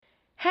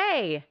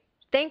Hey,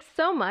 thanks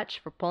so much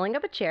for pulling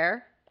up a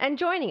chair and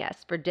joining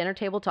us for Dinner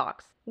Table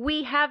Talks.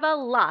 We have a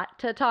lot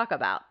to talk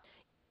about.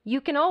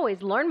 You can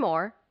always learn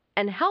more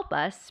and help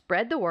us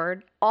spread the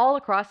word all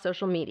across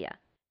social media.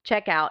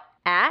 Check out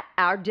at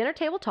Our Dinner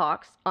Table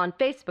Talks on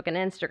Facebook and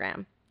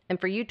Instagram.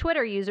 And for you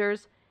Twitter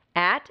users,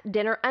 at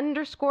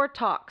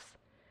dinner_talks.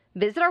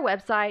 Visit our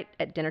website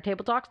at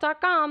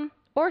dinnertabletalks.com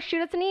or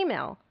shoot us an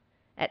email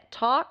at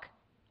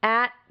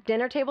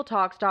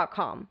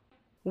talk@dinnertabletalks.com.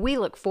 We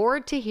look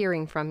forward to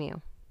hearing from you.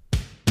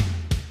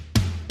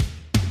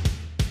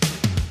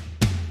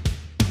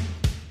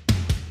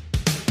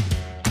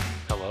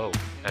 Hello,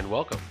 and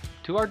welcome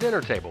to our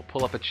dinner table.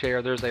 Pull up a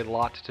chair. There's a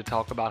lot to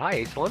talk about.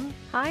 Hi, Aislinn.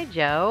 Hi,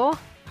 Joe.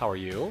 How are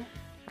you?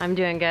 I'm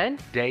doing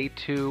good. Day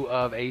 2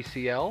 of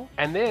ACL.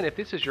 And then, if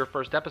this is your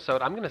first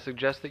episode, I'm going to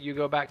suggest that you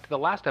go back to the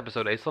last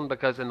episode, Aislinn,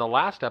 because in the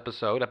last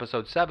episode,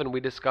 episode 7,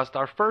 we discussed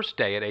our first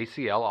day at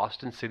ACL,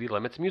 Austin City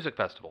Limits Music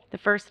Festival. The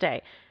first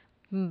day.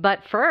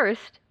 But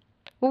first,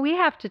 we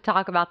have to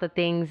talk about the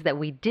things that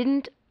we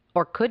didn't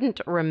or couldn't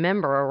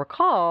remember or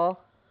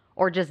recall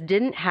or just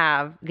didn't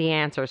have the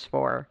answers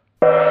for.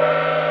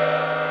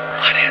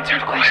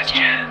 Unanswered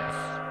questions.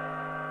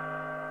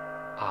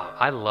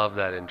 I love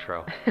that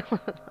intro.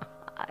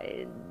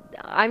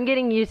 I'm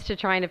getting used to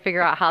trying to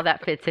figure out how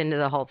that fits into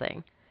the whole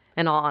thing,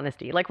 in all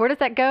honesty. Like, where does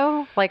that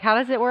go? Like, how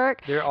does it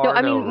work? There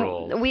are no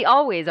rules. We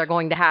always are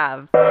going to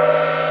have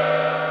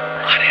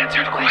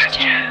unanswered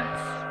questions.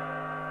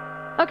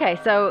 Okay,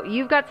 so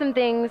you've got some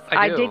things.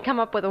 I do. Did come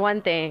up with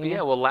one thing.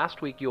 Yeah, well,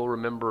 last week you'll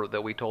remember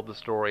that we told the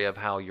story of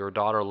how your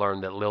daughter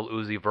learned that Lil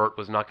Uzi Vert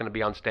was not going to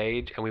be on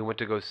stage, and we went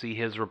to go see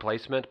his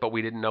replacement, but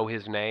we didn't know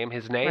his name.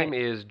 His name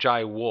is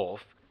Jai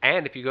Wolf.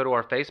 And if you go to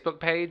our Facebook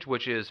page,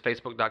 which is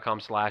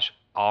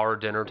facebook.com/Our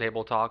Dinner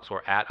Table Talks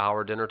or at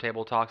Our Dinner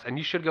Table Talks, and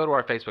you should go to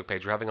our Facebook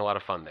page. We're having a lot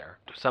of fun there.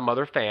 Some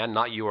other fan,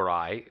 not you or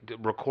I,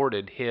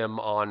 recorded him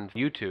on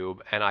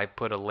YouTube, and I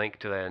put a link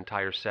to the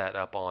entire set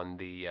up on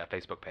the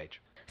Facebook page.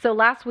 So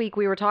last week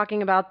we were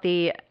talking about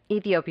the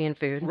Ethiopian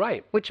food.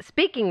 Right. Which,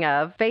 speaking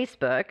of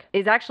Facebook,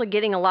 is actually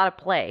getting a lot of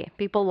play.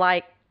 People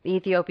like the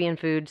Ethiopian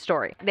food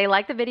story. They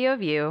like the video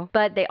of you,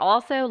 but they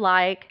also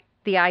like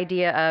the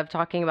idea of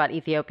talking about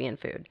Ethiopian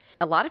food.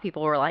 A lot of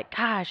people were like,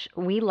 gosh,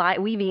 we've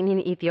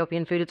eaten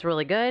Ethiopian food. It's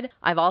really good.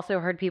 I've also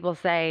heard people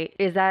say,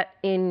 is that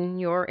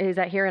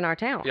here in our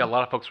town? Yeah, a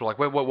lot of folks were like,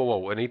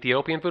 whoa. An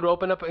Ethiopian food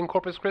opened up in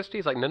Corpus Christi?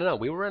 It's like, no.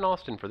 We were in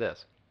Austin for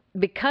this.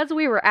 Because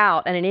we were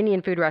out at an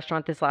Indian food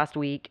restaurant this last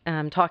week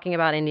talking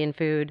about Indian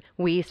food,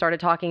 we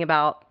started talking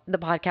about the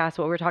podcast,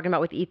 what we were talking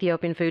about with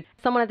Ethiopian food.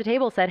 Someone at the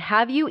table said,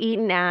 have you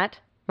eaten at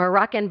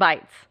Moroccan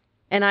Bites?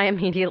 And I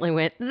immediately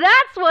went,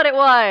 that's what it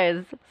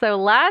was. So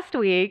last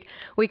week,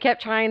 we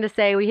kept trying to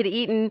say we had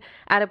eaten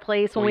at a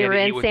place when we were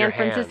in San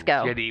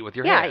Francisco. You had to eat with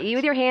your hands. Yeah, eat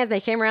with your hands. They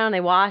came around,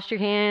 they washed your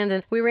hands.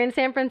 And we were in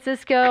San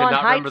Francisco on Hyde Street. Could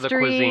not remember the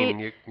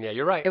cuisine. Yeah,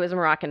 you're right. It was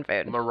Moroccan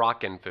food.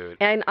 Moroccan food.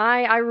 And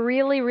I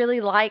really, really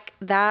like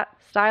that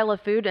style of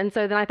food. And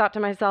so then I thought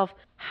to myself,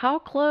 how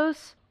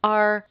close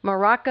are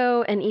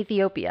Morocco and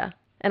Ethiopia?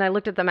 And I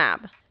looked at the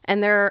map.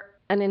 And they're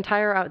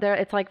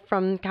it's like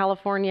from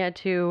California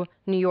to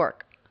New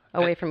York.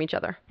 Away from each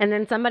other. And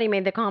then somebody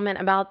made the comment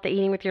about the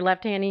eating with your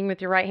left hand, eating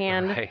with your right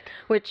hand, right.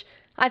 Which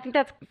I think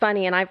that's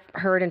funny, and I've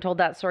heard and told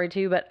that story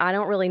too, but I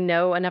don't really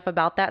know enough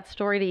about that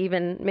story to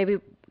even,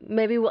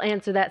 maybe we'll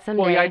answer that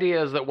someday. Well, the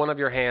idea is that one of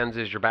your hands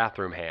is your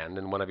bathroom hand,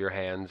 and one of your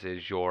hands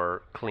is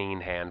your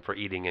clean hand for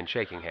eating and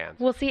shaking hands.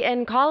 Well, see,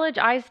 in college,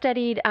 I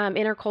studied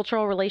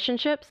intercultural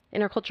relationships,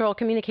 intercultural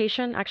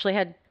communication. Actually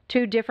had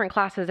 2 different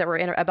classes that were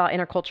about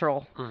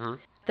intercultural. Mm-hmm.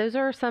 Those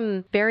are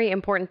some very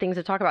important things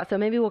to talk about, so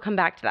maybe we'll come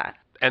back to that.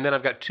 And then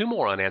I've got 2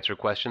 more unanswered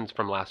questions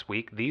from last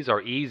week. These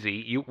are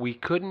easy. We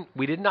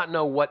did not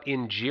know what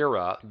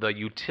injera, the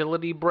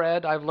utility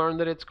bread, I've learned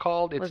that it's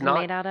called. It's not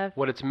made out of?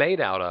 What it's made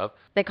out of.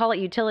 They call it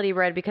utility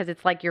bread because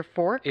it's like your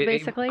fork,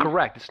 basically?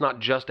 Correct. It's not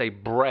just a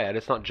bread.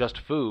 It's not just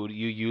food.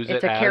 You use it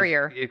as... It's a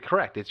carrier.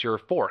 Correct. It's your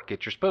fork.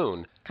 It's your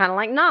spoon. Kind of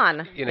like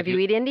naan, if you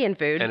eat Indian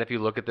food. And if you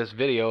look at this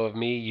video of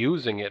me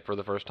using it for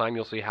the first time,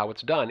 you'll see how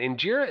it's done.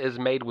 Injera is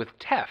made with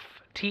teff.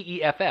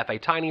 Teff, a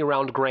tiny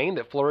round grain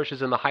that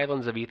flourishes in the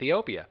highlands of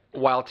Ethiopia.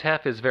 While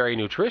teff is very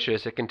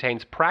nutritious, it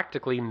contains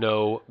practically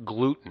no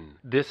gluten.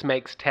 This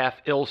makes teff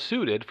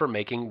ill-suited for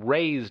making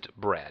raised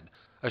bread.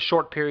 A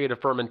short period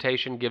of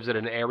fermentation gives it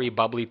an airy,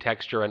 bubbly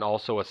texture and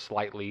also a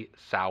slightly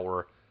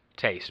sour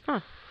taste.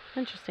 Huh.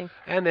 Interesting.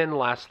 And then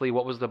lastly,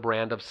 what was the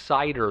brand of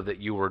cider that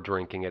you were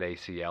drinking at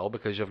ACL?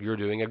 Because you're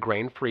doing a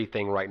grain-free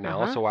thing right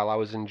now. So while I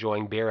was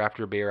enjoying beer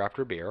after beer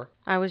after beer,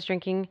 I was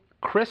drinking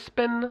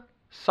Crispin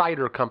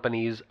Cider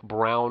Company's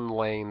Brown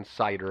Lane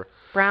cider.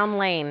 Brown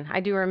Lane.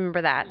 I do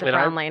remember that.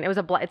 Brown Lane.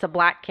 It's a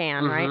black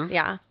can, right?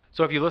 Yeah.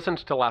 So if you listened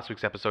to last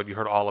week's episode, you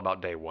heard all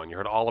about day 1. You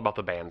heard all about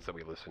the bands that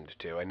we listened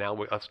to. And now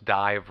let's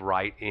dive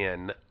right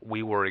in.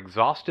 We were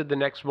exhausted the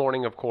next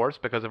morning, of course,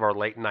 because of our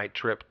late night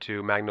trip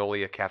to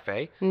Magnolia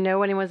Cafe.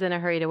 Nobody was in a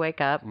hurry to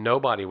wake up.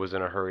 Nobody was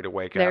in a hurry to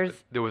wake up.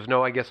 There was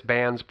no,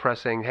 bands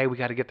pressing, hey, we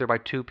got to get there by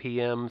 2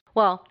 p.m.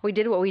 Well, we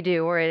did what we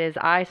do, where it is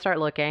I start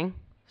looking.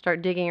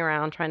 start digging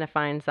around, trying to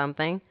find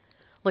something,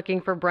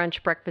 looking for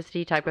brunch,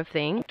 breakfasty type of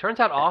thing. Turns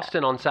out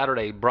Austin on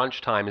Saturday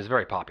brunch time is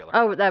very popular.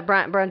 Oh, that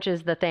brunch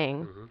is the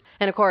thing.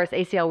 And of course,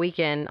 ACL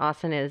weekend,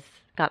 Austin has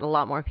got a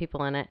lot more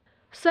people in it.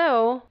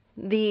 So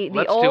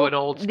Let's do an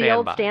old the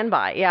old standby.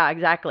 standby. Yeah,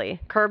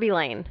 exactly. Kirby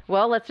Lane.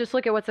 Well, let's just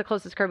look at what's the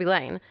closest Kirby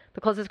Lane.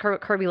 The closest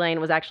Kirby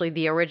Lane was actually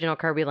the original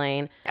Kirby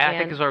Lane. I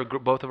think it's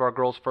both of our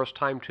girls' first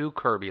time to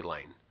Kirby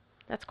Lane.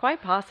 That's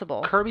quite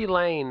possible. Kirby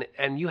Lane,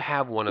 and you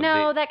have one of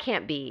No, these. that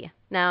can't be.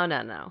 No.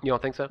 You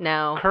don't think so?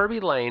 No. Kirby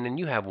Lane, and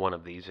you have one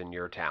of these in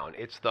your town.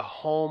 It's the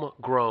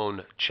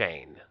homegrown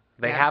chain.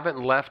 They Yeah.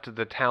 haven't left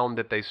the town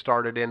that they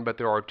started in, but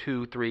there are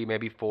 2, 3,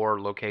 maybe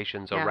 4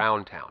 locations Yeah.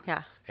 around town.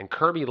 Yeah. And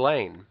Kirby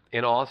Lane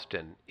in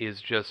Austin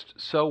is just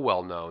so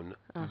well known,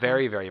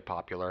 very, very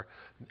popular.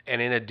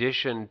 And in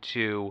addition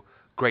to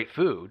great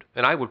food,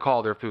 and I would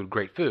call their food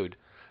great food,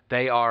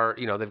 they are,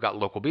 they've got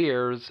local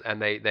beers,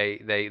 and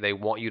they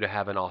want you to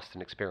have an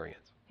Austin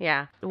experience.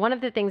 Yeah. One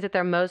of the things that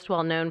they're most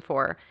well known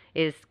for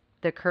is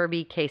the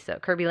Kirby queso,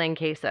 Kirby Lane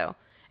queso.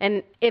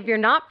 And if you're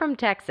not from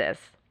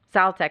Texas,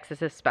 South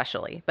Texas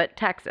especially, but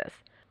Texas,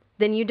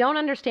 then you don't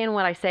understand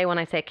what I say when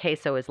I say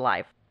queso is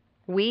life.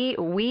 We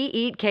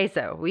eat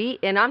queso.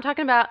 And I'm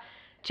talking about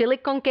chili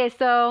con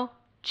queso,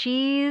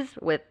 cheese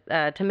with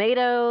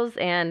tomatoes,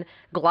 and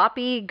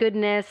gloppy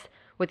goodness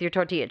with your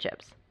tortilla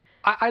chips.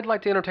 I'd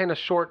like to entertain a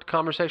short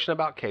conversation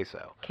about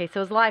queso.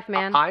 Queso is life,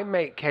 man. I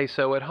make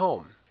queso at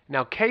home.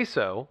 Now,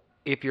 queso,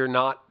 if you're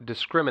not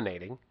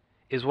discriminating,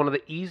 is one of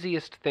the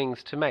easiest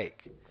things to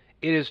make.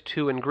 It is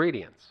 2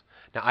 ingredients.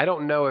 Now, I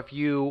don't know if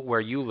where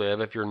you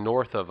live, if you're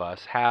north of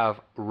us, have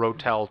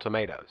Rotel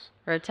tomatoes.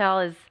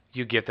 Rotel is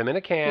You get them in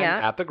a can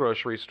Yeah. at the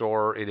grocery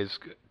store. It is,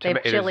 they have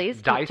it is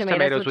chilies, diced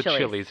tomatoes with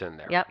chilies in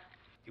there. Yep.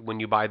 When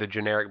you buy the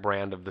generic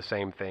brand of the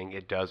same thing,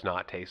 it does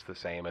not taste the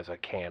same as a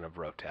can of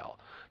Rotel.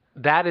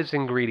 That is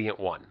ingredient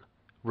 1,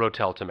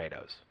 Rotel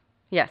tomatoes.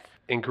 Yes.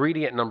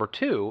 Ingredient number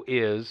 2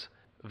 is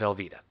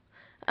Velveeta.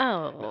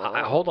 Oh.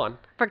 Hold on.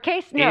 For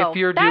queso, no. If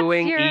you're that's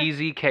doing your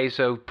easy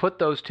queso, put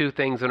those 2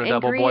 things in a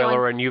double ingredient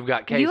boiler one. and you've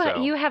got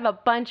queso. You have a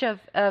bunch of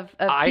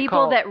I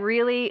people call-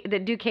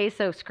 that do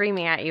queso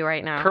screaming at you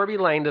right now. Kirby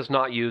Lane does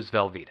not use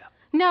Velveeta.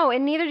 No,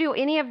 and neither do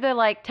any of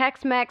the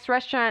Tex-Mex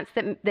restaurants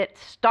that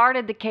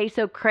started the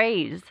queso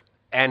craze.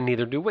 And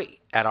neither do we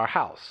at our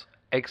house.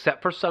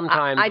 Except for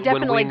sometimes I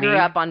definitely when we grew need,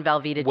 up on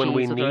Velveeta when cheese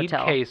we with need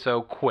Rotel.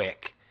 queso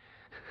quick.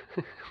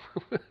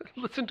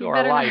 Listen to our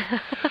Better- life.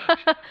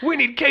 We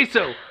need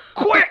queso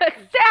quick.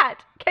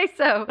 Sat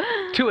queso.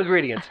 2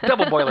 ingredients,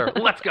 double boiler.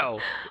 Let's go.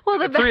 Well,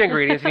 the 3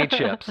 ingredients. You need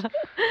chips.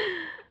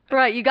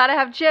 Right, you got to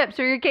have chips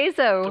or your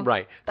queso.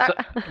 Right. So,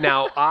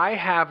 now, I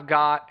have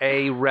got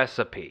a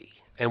recipe,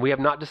 and we have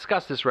not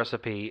discussed this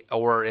recipe,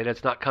 and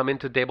it's not come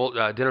into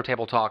dinner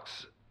table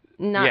talks.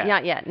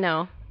 Not yet.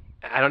 No.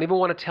 I don't even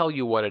want to tell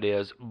you what it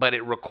is, but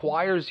it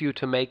requires you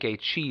to make a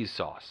cheese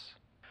sauce.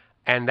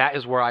 And that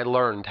is where I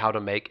learned how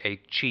to make a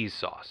cheese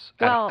sauce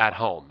at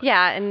home.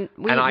 Yeah, and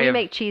we I have-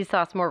 make cheese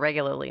sauce more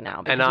regularly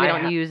now because And we I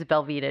don't ha- use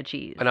Velveeta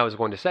cheese. And I was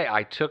going to say,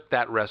 I took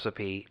that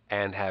recipe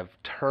and have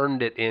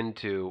turned it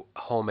into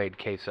homemade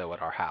queso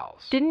at our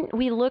house. Didn't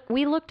we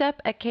looked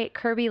up a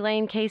Kirby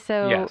Lane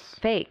queso Yes.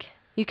 fake.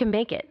 You can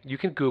make it. You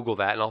can Google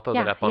that, and I'll throw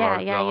Yeah, that up on our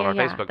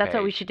Facebook page. That's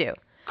what we should do.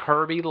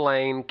 Kirby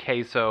Lane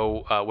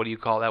queso. What do you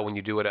call that when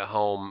you do it at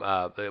home?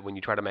 When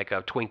you try to make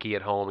a Twinkie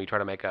at home, you try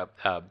to make a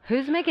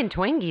Who's making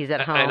Twinkies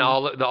at home?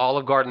 an the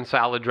Olive Garden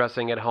salad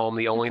dressing at home.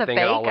 The only It's a thing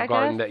at fake, Olive I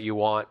Garden guess? that you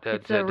want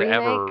It's to a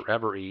remake?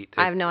 ever eat.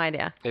 I have no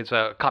idea. It's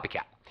a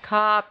copycat.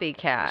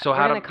 Copycat. So We're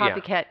how gonna do-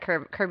 yeah.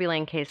 copycat Kirby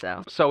Lane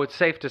queso. So it's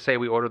safe to say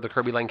we ordered the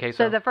Kirby Lane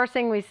queso. So the first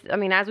thing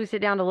as we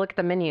sit down to look at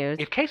the menus.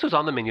 If queso's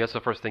on the menu, that's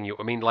the first thing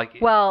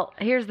Well,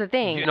 here's the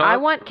thing. You know I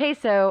what? want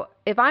queso.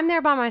 If I'm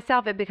there by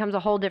myself, it becomes a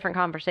whole different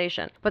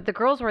conversation. But the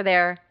girls were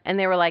there, and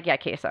they were like, yeah,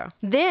 queso.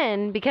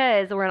 Then,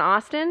 because we're in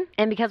Austin,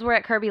 and because we're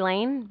at Kirby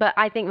Lane, but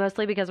I think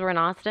mostly because we're in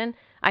Austin,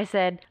 I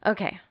said,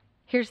 okay,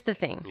 here's the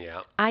thing.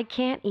 Yeah. I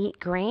can't eat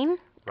grain.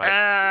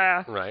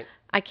 Right. Right.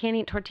 I can't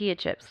eat tortilla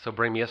chips. So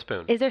bring me a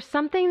spoon. Is there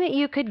something that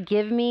you could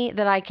give me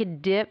that I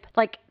could dip?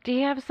 Like, do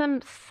you have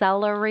some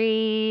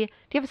celery?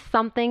 Do you have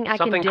something I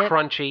Something can dip?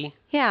 crunchy.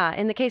 Yeah,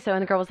 in the queso.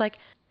 And the girl was like,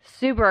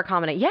 super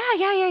accommodating.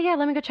 Yeah.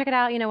 Let me go check it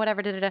out.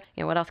 Whatever.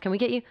 What else can we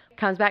get you?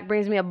 Comes back,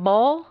 brings me a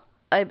bowl,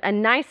 a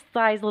nice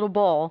sized little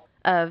bowl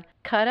of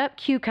cut up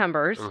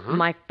cucumbers,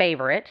 my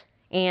favorite,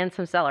 and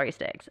some celery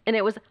sticks. And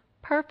it was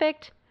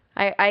perfect.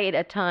 I ate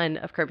a ton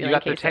of Kirby You Lane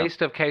got queso. the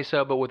taste of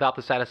queso, but without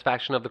the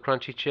satisfaction of the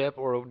crunchy chip,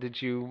 or did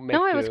you make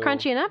No, it was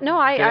crunchy enough. No,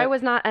 Did I it?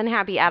 was not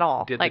unhappy at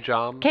all. Did the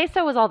job?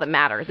 Queso was all that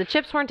mattered. The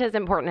chips weren't as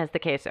important as the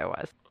queso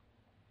was.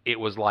 It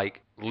was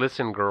like,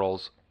 listen,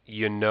 girls,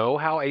 you know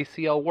how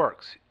ACL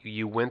works.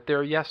 You went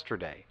there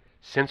yesterday.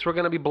 Since we're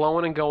going to be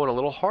blowing and going a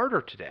little harder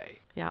today,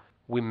 Yeah.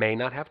 we may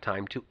not have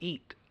time to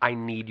eat. I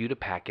need you to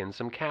pack in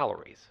some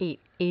calories.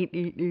 Eat.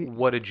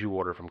 What did you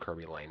order from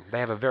Kirby Lane? They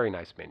have a very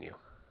nice menu.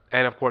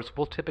 And of course,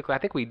 we'll typically, I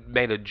think we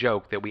made a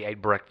joke that we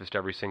ate breakfast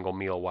every single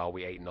meal while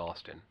we ate in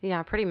Austin.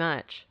 Yeah, pretty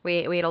much. We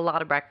ate a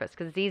lot of breakfast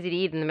because it's easy to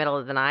eat in the middle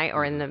of the night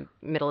or in the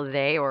middle of the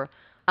day or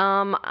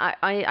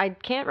I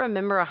can't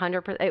remember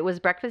 100%. It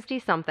was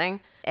breakfasty something,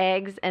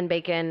 eggs and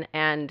bacon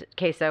and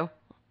queso.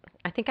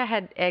 I think I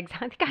had eggs.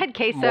 I think I had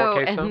queso.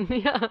 More queso? And,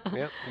 yeah.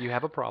 Yep, you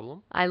have a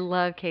problem. I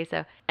love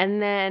queso. And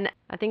then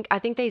I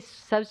think they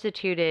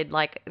substituted,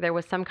 like, there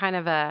was some kind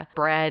of a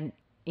bread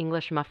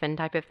English muffin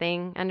type of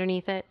thing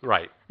underneath it.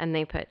 Right. And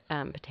they put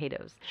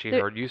potatoes. She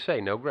heard you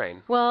say no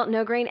grain. Well,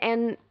 no grain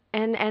and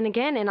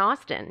again in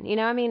Austin. You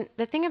know, I mean,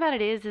 the thing about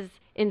it is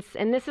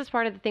and this is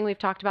part of the thing we've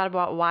talked about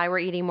why we're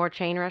eating more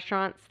chain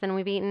restaurants than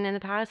we've eaten in the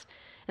past.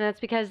 And that's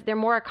because they're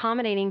more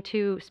accommodating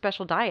to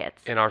special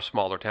diets. In our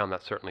smaller town,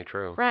 that's certainly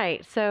true.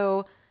 Right.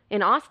 So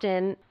in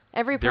Austin,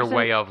 every person, their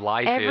way of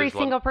life every is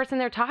single person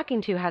they're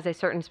talking to has a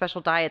certain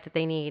special diet that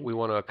they need. We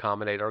want to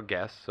accommodate our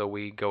guests, so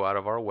we go out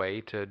of our way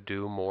to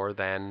do more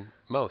than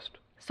most.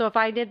 So if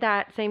I did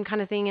that same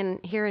kind of thing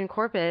here in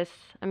Corpus,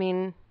 I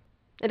mean,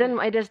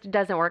 it just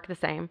doesn't work the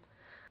same.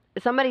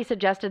 Somebody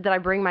suggested that I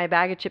bring my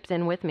bag of chips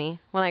in with me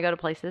when I go to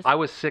places. I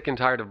was sick and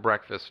tired of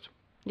breakfast.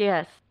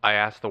 Yes. I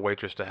asked the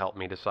waitress to help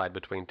me decide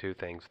between two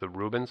things, the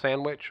Reuben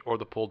sandwich or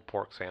the pulled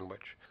pork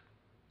sandwich.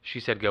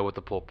 She said go with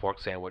the pulled pork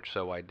sandwich,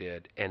 so I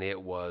did, and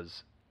it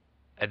was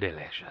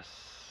delicious.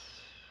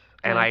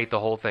 And I ate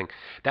the whole thing.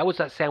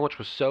 That sandwich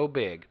was so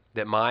big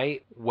that my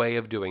way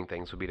of doing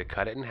things would be to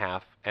cut it in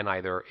half and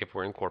either, if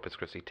we're in Corpus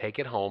Christi, take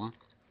it home,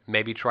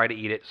 maybe try to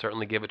eat it,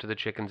 certainly give it to the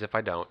chickens if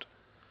I don't.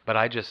 But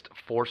I just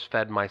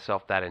force-fed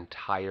myself that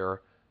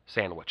entire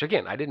sandwich.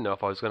 Again, I didn't know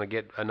if I was going to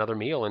get another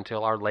meal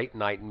until our late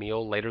night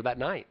meal later that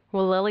night.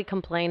 Well, Lily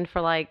complained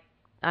for I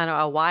don't know,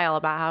 a while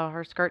about how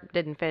her skirt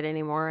didn't fit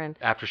anymore, and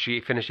after she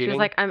finished eating, she was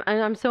like,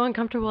 "I'm so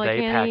uncomfortable. I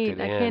can't eat.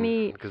 I can't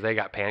eat." Because they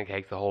got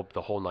pancakes the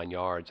whole 9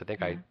 yards. I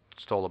think I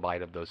stole a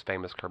bite of those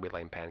famous Kirby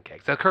Lane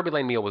pancakes. That Kirby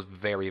Lane meal was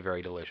very,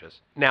 very delicious.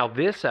 Now,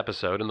 this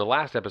episode and the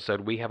last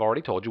episode, we have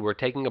already told you we're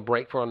taking a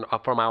break from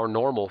our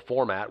normal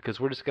format because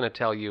we're just going to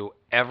tell you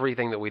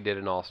everything that we did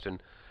in Austin,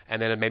 and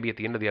then maybe at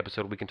the end of the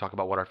episode we can talk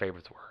about what our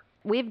favorites were.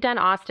 We've done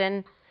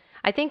Austin.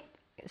 I think,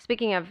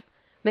 speaking of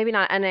maybe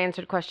not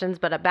unanswered questions,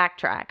 but a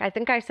backtrack. I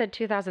think I said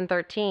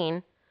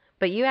 2013,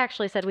 but you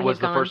actually said we had gone. Was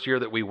the first year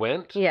that we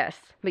went? Yes,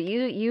 but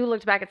you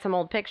looked back at some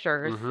old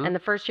pictures, and the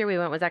first year we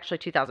went was actually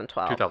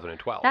 2012.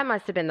 2012. That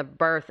must have been the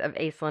birth of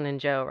Aislinn and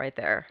Joe right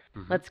there.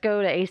 Let's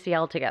go to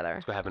ACL together.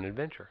 Let's go have an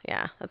adventure.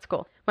 Yeah, that's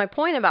cool. My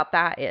point about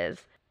that is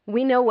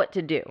we know what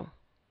to do.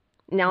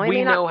 Now,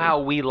 we know how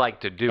we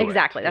like to do it.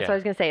 Exactly. That's what I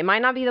was going to say. It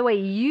might not be the way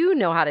you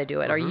know how to do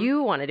it or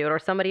you want to do it or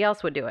somebody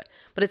else would do it,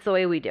 but it's the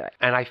way we do it.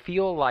 And I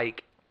feel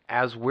like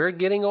as we're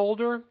getting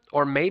older,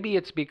 or maybe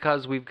it's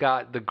because we've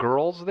got the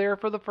girls there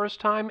for the first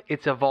time,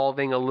 it's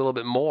evolving a little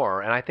bit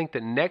more. And I think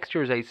that next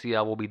year's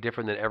ACL will be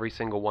different than every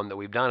single one that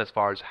we've done as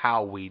far as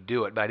how we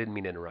do it. But I didn't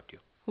mean to interrupt you.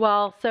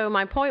 Well, so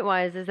my point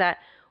is that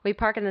we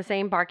park in the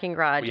same parking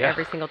garage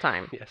every single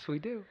time. Yes, we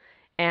do.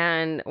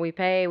 And we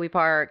pay, we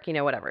park,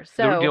 whatever.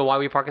 So, do you know why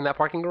we park in that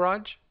parking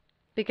garage?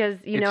 Because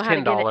you it's know how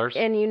 $10. to get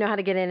in, and you know how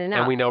to get in and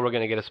out. And we know we're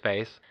going to get a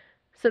space.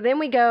 So then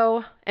we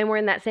go, and we're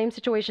in that same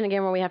situation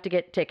again where we have to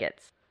get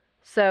tickets.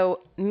 So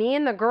me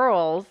and the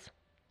girls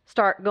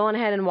start going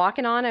ahead and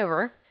walking on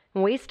over.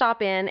 And we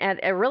stop in at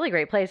a really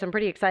great place. I'm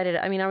pretty excited.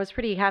 I mean, I was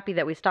pretty happy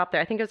that we stopped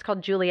there. I think it was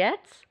called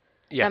Juliet's.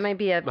 Yes. That might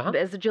be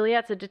it's a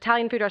Juliet's, an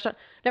Italian food restaurant.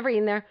 Never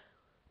eaten there.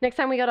 Next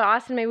time we go to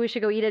Austin, maybe we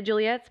should go eat at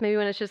Juliet's. Maybe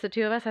when it's just the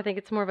two of us. I think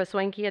it's more of a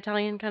swanky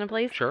Italian kind of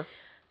place. Sure.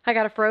 I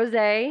got a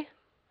frosé,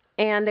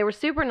 and they were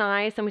super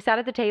nice. And we sat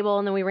at the table,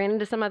 and then we ran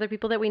into some other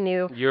people that we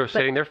knew. You're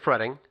sitting there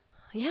fretting.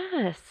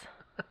 Yes.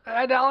 All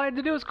I had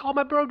to do was call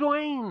my bro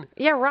Dwayne.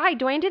 Yeah, right.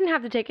 Dwayne didn't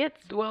have the tickets.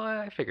 Well,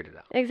 I figured it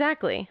out.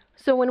 Exactly.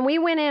 So when we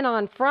went in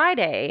on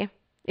Friday,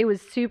 it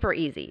was super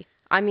easy.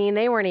 I mean,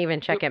 they weren't even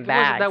checking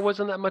bags. That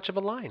wasn't that much of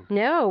a line.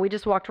 No, we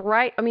just walked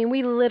right. I mean,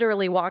 we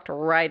literally walked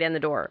right in the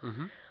door.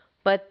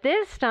 But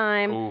this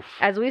time,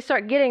 as we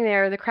start getting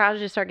there, the crowds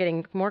just start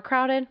getting more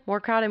crowded.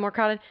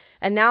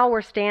 And now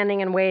we're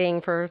standing and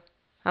waiting for,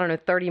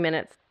 30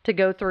 minutes to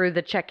go through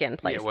the check-in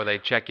place. Yeah, where they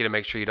check you to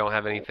make sure you don't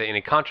have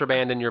any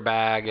contraband in your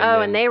bag.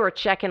 And they were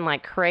checking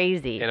like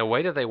crazy. In a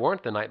way that they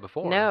weren't the night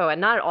before. No, and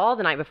not all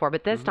the night before,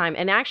 but this time.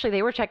 And actually,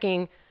 they were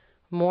checking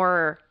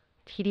more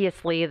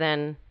tediously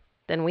than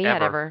we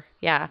had ever.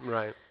 Yeah.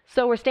 Right.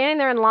 So we're standing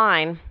there in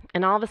line,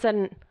 and all of a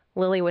sudden,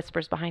 Lily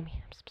whispers behind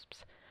me, psst, psst,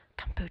 psst,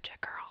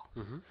 "Kombucha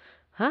girl."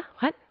 Huh?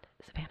 What?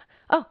 Savannah.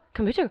 Oh,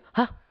 kombucha.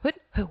 Huh? What?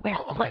 Who? Where?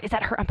 Oh, What? Is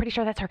that her? I'm pretty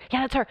sure that's her.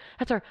 Yeah, that's her.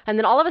 That's her. And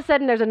then all of a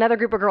sudden, there's another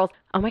group of girls.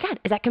 Oh my God,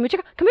 is that kombucha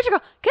girl? Kombucha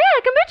girl. Yeah,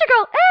 kombucha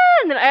girl.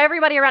 And then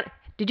everybody around.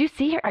 Did you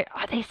see her?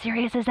 Are they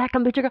serious? Is that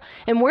kombucha girl?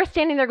 And we're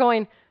standing there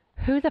going,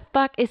 who the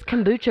fuck is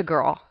kombucha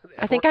girl?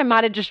 I think I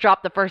might have just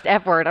dropped the first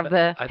F word of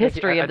the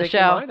history of the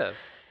show. You might have.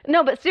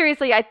 No, but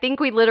seriously, I think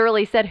we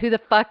literally said, who the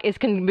fuck is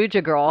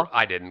kombucha girl?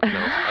 I didn't. No,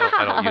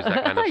 I don't use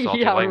that kind of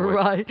salty language.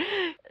 Right.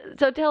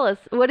 So tell us,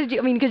 what did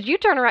you, because you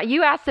turn around,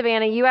 you asked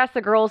Savannah, you asked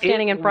the girls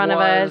standing in front of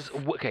us.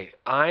 Okay,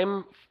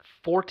 I'm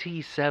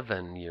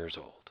 47 years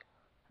old.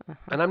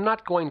 And I'm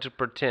not going to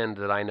pretend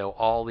that I know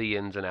all the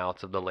ins and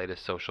outs of the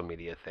latest social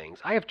media things.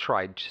 I have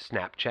tried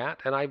Snapchat,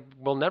 and I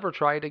will never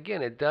try it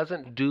again. It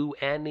doesn't do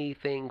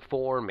anything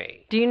for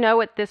me. Do you know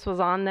what this was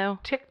on, though?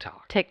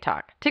 TikTok.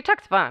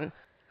 TikTok's fun.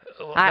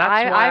 Well,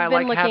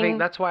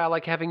 That's why I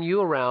like having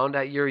you around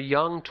at your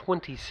young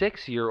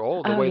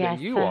 26-year-old, the way that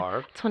you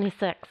are.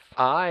 26.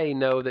 I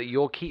know that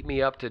you'll keep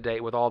me up to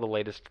date with all the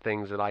latest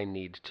things that I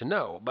need to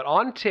know. But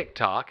on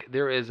TikTok,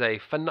 there is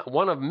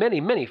one of many,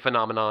 many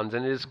phenomenons,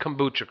 and it is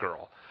Kombucha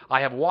Girl. I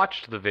have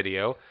watched the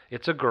video.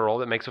 It's a girl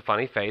that makes a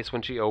funny face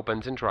when she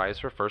opens and tries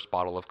her first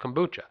bottle of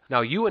kombucha.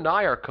 Now, you and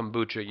I are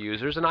kombucha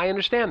users, and I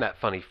understand that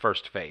funny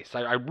first face.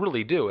 I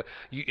really do.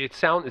 It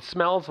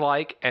smells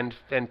like and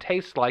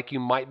tastes like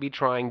you might be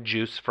trying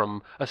juice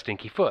from a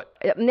stinky foot.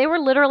 They were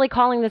literally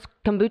calling this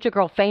Kombucha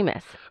Girl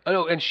famous. Oh,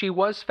 no, and she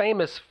was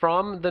famous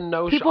from the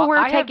notion. People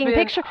were taking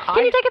pictures.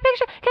 Can you take a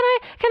picture? Can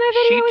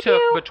I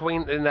video with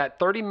you? In that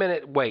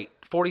 30-minute wait,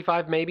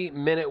 45 maybe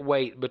minute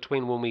wait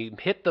between when we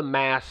hit the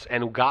mass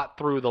and got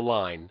through the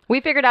line. We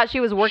figured out she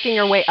was working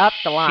her way up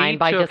the line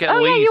by just, you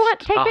want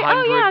to take pictures?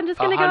 Oh yeah, I'm just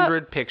going to go.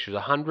 100 pictures,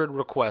 100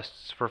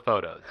 requests for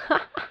photos.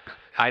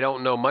 I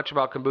don't know much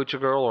about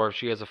Kombucha Girl, or if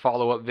she has a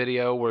follow-up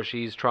video where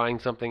she's trying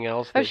something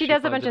else. Oh, she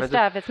does a bunch of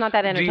stuff. It's not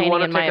that entertaining, in my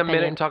opinion. Do you want to take a minute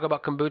opinion. and talk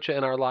about kombucha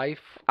in our life?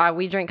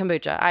 We drink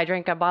kombucha. I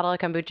drank a bottle of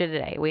kombucha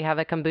today. We have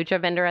a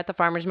kombucha vendor at the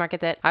farmer's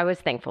market that I was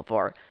thankful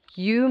for.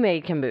 You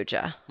made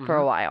kombucha for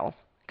a while.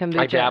 Kombucha.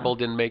 I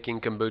dabbled in making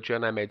kombucha,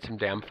 and I made some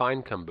damn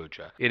fine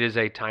kombucha. It is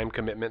a time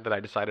commitment that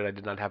I decided I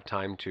did not have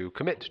time to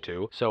commit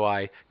to, so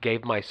I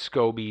gave my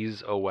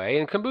scobies away.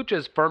 And kombucha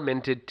is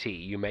fermented tea.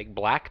 You make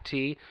black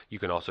tea. You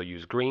can also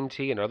use green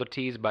tea and other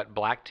teas, but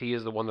black tea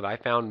is the one that I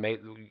found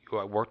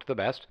worked the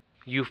best.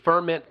 You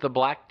ferment the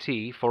black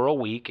tea for a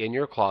week in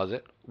your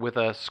closet with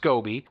a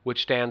SCOBY,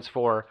 which stands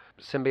for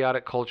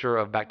Symbiotic Culture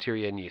of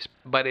Bacteria and Yeast.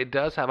 But it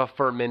does have a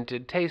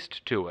fermented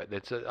taste to it.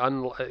 It's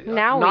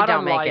not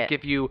unlike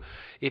if you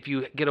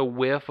get a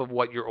whiff of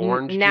what your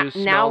orange juice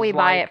smells Now we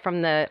buy like. it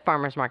from the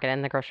farmer's market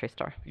in the grocery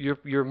store.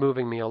 You're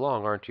moving me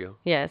along, aren't you?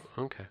 Yes.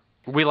 Okay.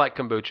 We like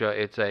kombucha.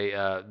 It's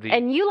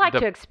and you like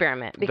to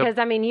experiment because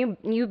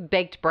you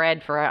baked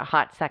bread for a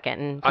hot second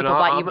and people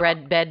bought you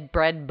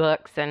bread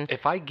books and.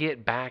 If I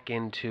get back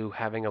into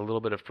having a little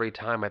bit of free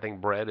time, I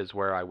think bread is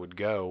where I would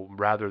go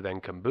rather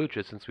than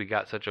kombucha, since we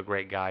got such a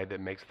great guy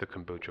that makes the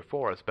kombucha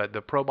for us. But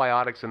the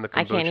probiotics in the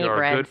kombucha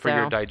are good for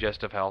your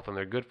digestive health, and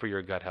they're good for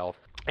your gut health.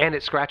 And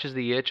it scratches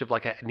the itch of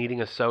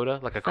needing a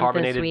soda, like a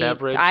carbonated sweet.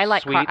 beverage. I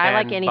like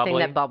anything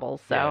bubbly. that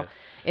bubbles. So. Yeah.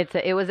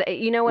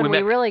 When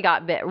we really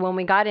got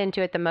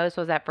into it the most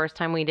was that first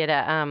time we did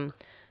a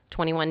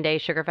 21-day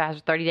sugar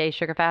fast, 30-day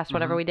sugar fast,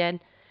 whatever we did,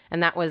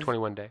 and that was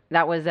 21 day.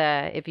 That was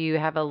if you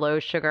have a low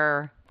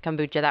sugar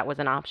kombucha, that was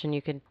an option.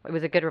 It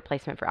was a good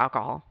replacement for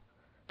alcohol,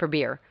 for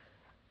beer,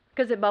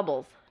 because it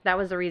bubbles. That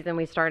was the reason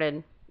we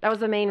started. That was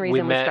the main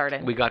reason we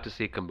started. We got to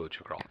see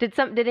Kombucha Girl. Did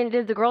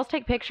the girls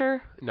take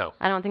picture? No,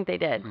 I don't think they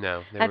did.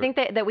 No, I think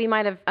that we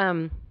might have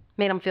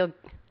made them feel.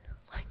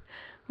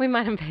 We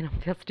might have made them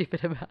feel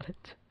stupid about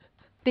it.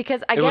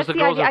 Because I guess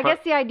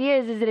the idea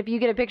is that if you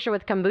get a picture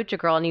with Kombucha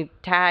Girl and you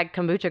tag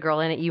Kombucha Girl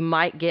in it, you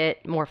might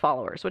get more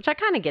followers, which I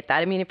kind of get that.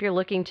 I mean, if you're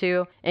looking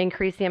to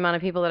increase the amount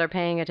of people that are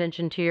paying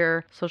attention to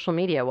your social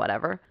media,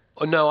 whatever.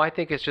 Oh, no, I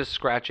think it's just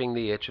scratching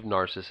the itch of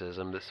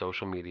narcissism that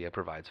social media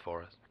provides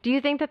for us. Do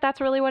you think that that's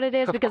really what it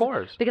is? Of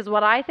course. Because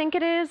what I think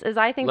it is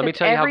I think Let that me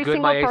tell you how every good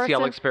single my person...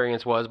 ACL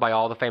experience was by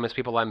all the famous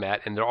people I met,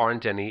 and there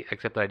aren't any,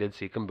 except that I did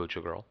see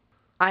Kombucha Girl.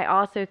 I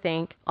also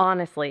think,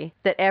 honestly,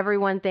 that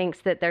everyone thinks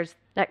that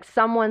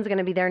someone's going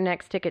to be their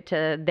next ticket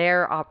to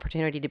their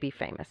opportunity to be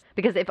famous.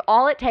 Because if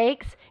all it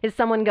takes is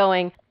someone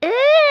going,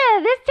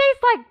 this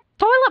tastes like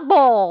toilet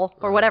bowl,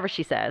 or whatever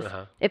she says.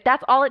 If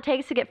that's all it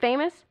takes to get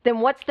famous, then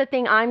what's the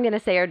thing I'm going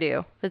to say or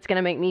do that's going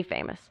to make me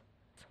famous?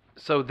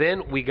 So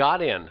then we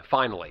got in,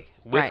 finally,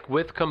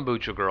 with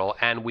Kombucha Girl,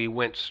 and we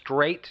went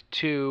straight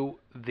to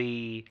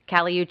the...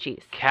 Kali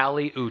Uchis.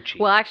 Kali Uchi.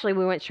 Well, actually,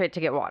 we went straight to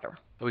get water.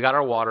 We got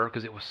our water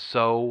because it was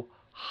so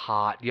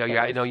hot.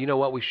 Yeah. You know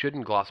what? We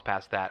shouldn't gloss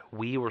past that.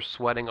 We were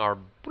sweating our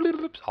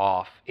blips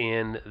off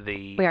in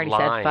the We already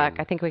line. said fuck.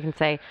 I think we can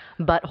say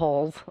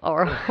buttholes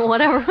or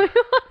whatever we want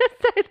to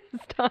say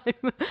this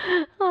time.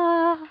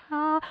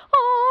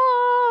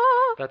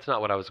 That's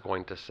not what I was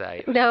going to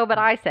say. No, but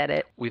I said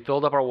it. We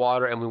filled up our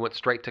water and we went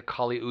straight to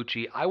Kali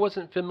Uchi. I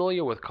wasn't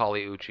familiar with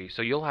Kali Uchi,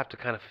 so you'll have to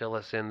kind of fill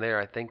us in there.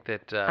 I think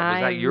that was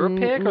that your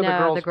pick or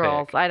the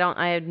girls' pick?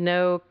 I had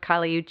no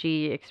Kali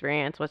Uchi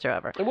experience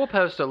whatsoever. And we'll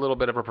post a little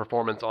bit of her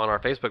performance on our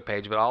Facebook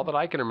page, but all that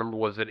I can remember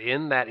was that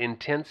in that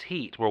intense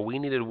heat where we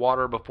needed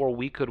water before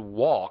we could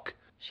walk,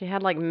 she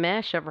had like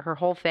mesh over her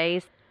whole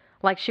face,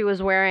 like she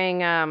was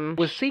wearing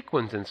with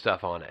sequins and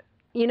stuff on it.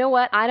 You know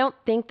what? I don't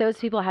think those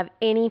people have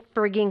any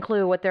frigging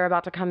clue what they're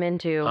about to come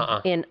into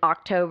in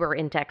October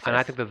in Texas. And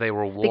I think that they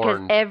were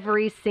warned,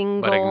 because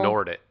but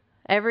ignored it.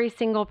 Every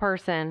single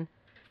person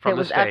From that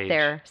was the stage up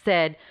there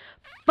said,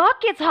 "Fuck,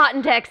 it's hot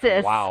in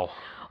Texas." Wow.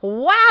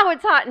 Wow,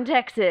 it's hot in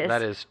Texas.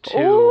 That is 2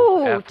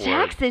 Ooh, F words.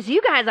 Texas,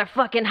 you guys are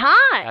fucking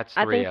hot. That's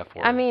I 3 think, F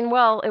words. I mean,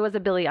 well, it was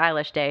a Billie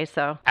Eilish day,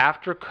 so.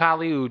 After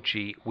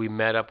Kaliuchi, we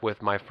met up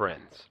with my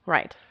friends.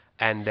 Right.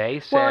 And they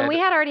said... Well, and we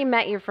had already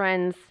met your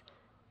friends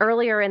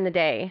earlier in the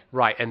day.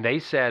 Right, and they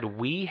said,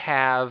 we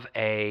have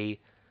a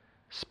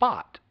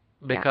spot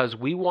because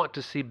we want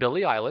to see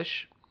Billie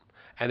Eilish,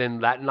 and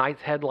then that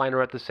night's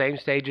headliner at the same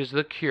stage as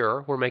The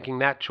Cure. We're making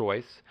that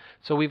choice.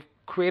 So we've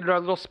created our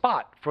little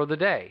spot for the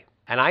day.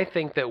 And I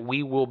think that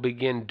we will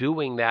begin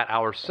doing that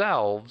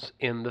ourselves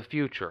in the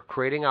future,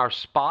 creating our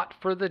spot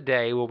for the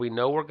day where we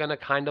know we're going to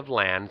kind of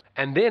land.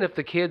 And then if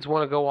the kids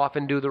want to go off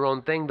and do their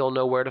own thing, they'll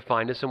know where to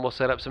find us, and we'll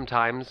set up some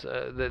times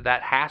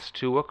that has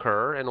to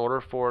occur in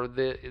order for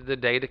the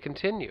day to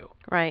continue.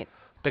 Right.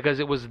 Because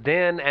it was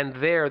then and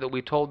there that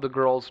we told the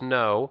girls,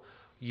 no,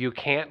 you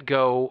can't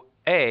go,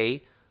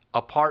 A,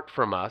 apart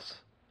from us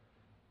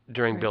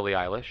during Billie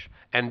Eilish,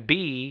 and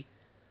B,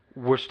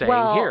 we're staying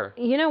here.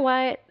 You know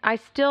what? I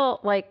still,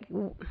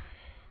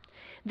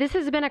 this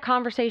has been a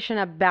conversation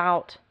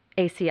about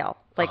ACL.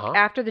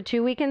 After the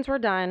 2 weekends were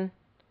done,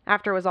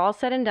 after it was all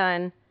said and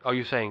done. Oh,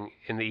 you're saying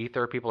in the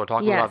ether people are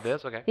talking about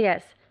this? Okay.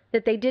 Yes.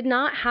 That they did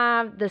not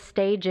have the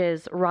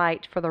stages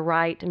right for the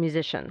right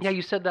musicians. Yeah,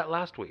 you said that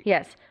last week.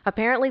 Yes.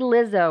 Apparently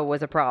Lizzo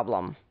was a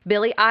problem.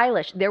 Billie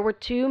Eilish. There were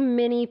too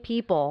many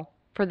people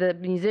for the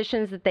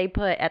musicians that they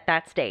put at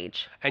that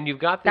stage. And you've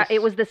got this...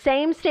 It was the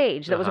same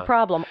stage that was a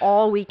problem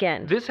all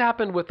weekend. This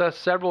happened with us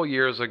several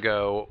years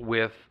ago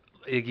with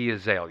Iggy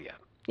Azalea.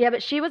 Yeah,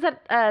 but she was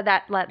at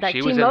that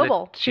She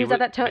T-Mobile. was She was at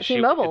that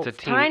T-Mobile. It's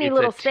a tiny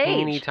little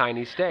stage.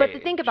 Tiny stage.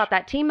 But think about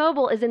that.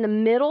 T-Mobile is in the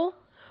middle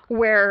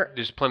where...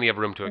 There's plenty of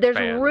room to expand.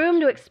 There's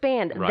room to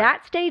expand. Right.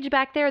 That stage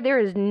back there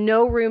is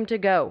no room to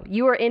go.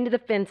 You are into the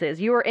fences.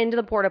 You are into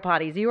the porta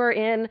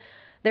potties.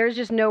 There's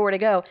just nowhere to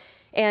go.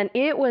 And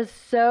it was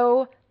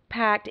so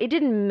packed. It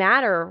didn't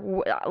matter,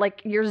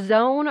 your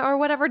zone or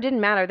whatever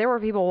didn't matter. There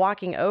were people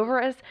walking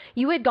over us.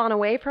 You had gone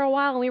away for a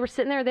while and we were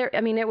sitting there.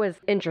 I mean, it was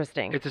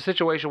interesting. It's a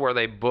situation where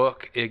they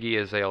book Iggy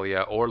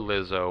Azalea or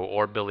Lizzo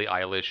or Billie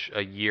Eilish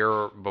a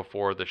year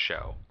before the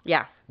show.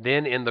 Yeah.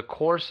 Then in the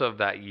course of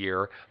that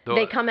year,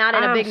 they come out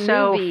in a big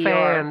movie.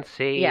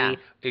 Fancy.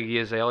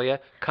 Iggy Azalea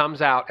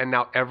comes out, and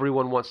now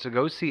everyone wants to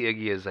go see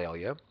Iggy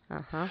Azalea.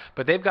 Uh-huh.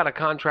 But they've got a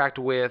contract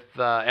with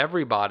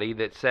everybody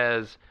that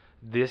says,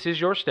 this is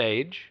your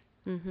stage.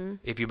 Mm-hmm.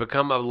 If you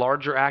become a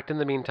larger act in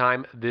the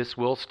meantime, this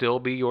will still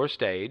be your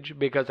stage.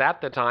 Because at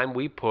the time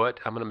we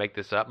put, I'm going to make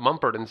this up,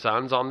 Mumford &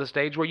 Sons on the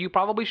stage where you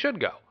probably should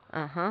go.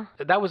 Uh-huh.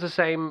 That was the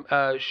same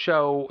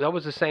show. That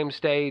was the same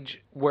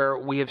stage where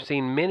we have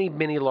seen many,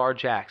 many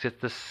large acts.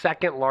 It's the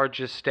second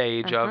largest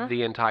stage of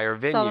the entire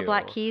venue. Saw the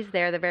Black Keys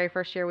there the very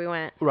first year we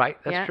went. Right.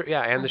 That's true.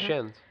 Yeah, and the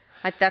Shins.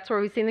 That's where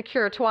we've seen The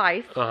Cure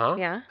twice. Uh-huh.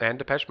 Yeah. And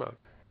Depeche Mode.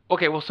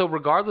 Okay, well, so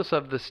regardless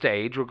of the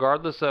stage,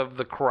 regardless of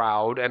the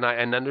crowd, and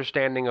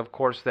understanding, of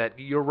course, that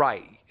you're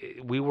right.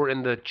 We were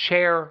in the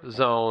chair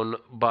zone,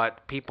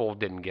 but people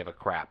didn't give a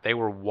crap. They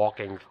were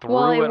walking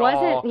through it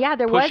all,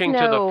 pushing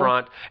to the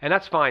front, and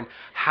that's fine.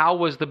 How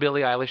was the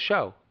Billie Eilish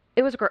show?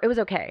 It was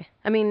okay.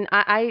 I mean,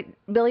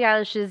 Billie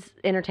Eilish is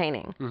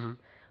entertaining. Mm-hmm.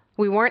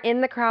 We weren't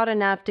in the crowd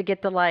enough to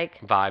get the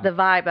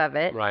vibe of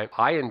it. Right.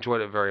 I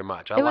enjoyed it very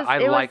much. I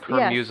like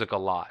her music a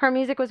lot. Her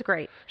music was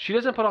great. She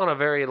doesn't put on a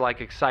very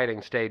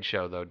exciting stage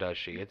show though, does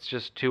she? It's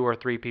just 2 or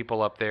 3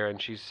 people up there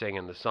and she's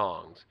singing the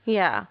songs.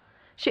 Yeah.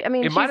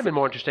 It might have been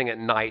more interesting at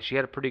night. She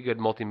had a pretty good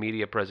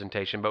multimedia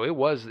presentation, but it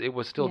was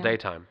still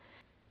daytime.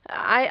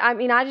 I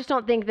mean, I just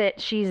don't think that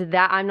she's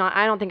that.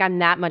 I don't think I'm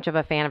that much of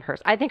a fan of hers.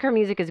 I think her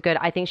music is good.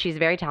 I think she's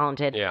very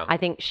talented. Yeah. I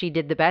think she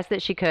did the best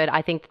that she could.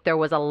 I think there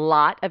was a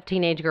lot of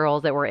teenage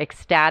girls that were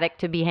ecstatic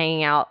to be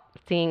hanging out,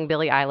 seeing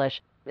Billie Eilish.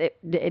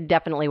 It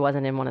definitely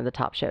wasn't in one of the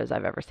top shows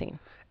I've ever seen.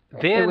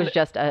 Then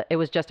it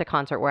was just a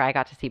concert where I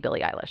got to see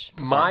Billie Eilish.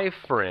 My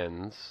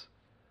friends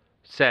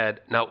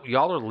said, "Now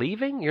y'all are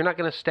leaving? You're not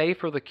going to stay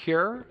for The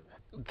Cure?"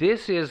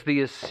 This is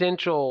the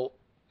essential.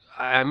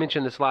 I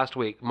mentioned this last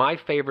week. My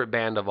favorite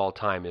band of all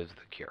time is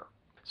The Cure.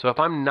 So if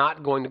I'm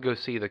not going to go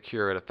see The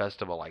Cure at a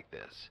festival like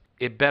this,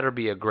 it better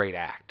be a great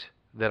act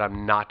that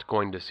I'm not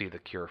going to see The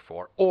Cure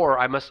for. Or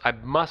I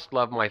must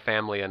love my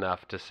family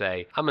enough to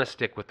say, I'm going to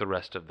stick with the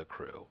rest of the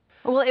crew.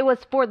 Well, it was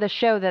for the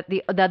show that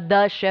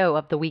the show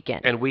of the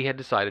weekend. And we had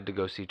decided to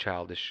go see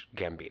Childish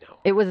Gambino.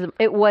 It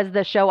was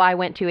the show I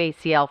went to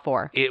ACL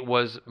for. It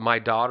was my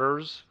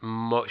daughter's.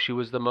 She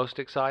was the most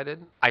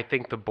excited. I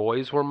think the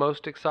boys were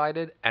most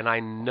excited, and I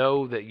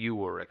know that you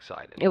were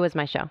excited. It was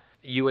my show.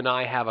 You and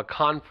I have a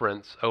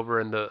conference over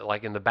in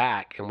the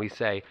back, and we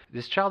say,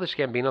 this Childish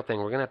Gambino thing,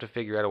 we're going to have to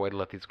figure out a way to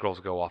let these girls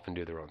go off and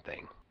do their own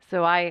thing.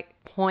 So I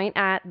point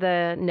at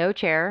the no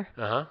chair.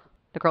 Uh-huh.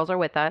 The girls are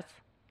with us.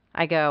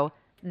 I go,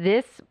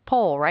 this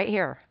pole right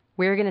here,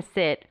 we're going to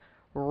sit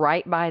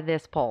right by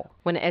this pole.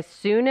 As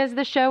soon as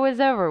the show is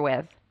over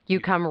with, you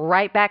come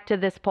right back to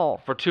this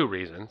pole. For 2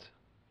 reasons.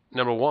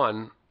 Number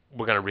 1,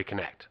 we're going to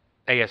reconnect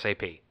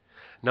ASAP.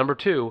 Number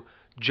 2,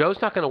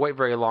 Joe's not going to wait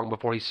very long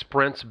before he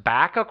sprints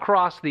back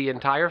across the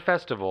entire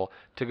festival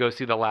to go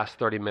see the last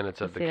 30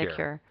 minutes of The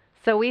Cure.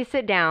 So we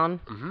sit down.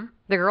 Mm-hmm.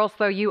 The girls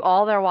throw you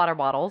all their water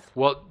bottles.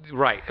 Well,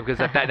 right, because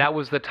that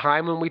was the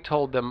time when we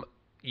told them,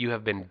 you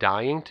have been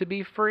dying to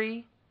be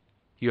free.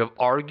 You have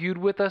argued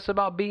with us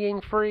about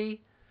being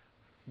free.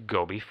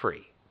 Go be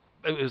free.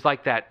 It was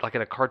like that, like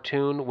in a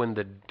cartoon when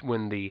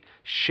the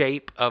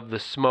shape of the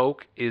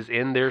smoke is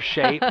in their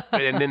shape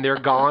and then they're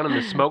gone and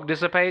the smoke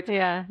dissipates.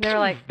 Yeah, they were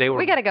like,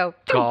 we gotta go.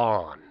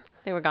 Gone.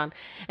 They were gone,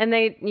 and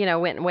they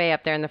went way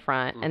up there in the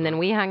front, and then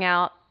we hung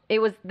out.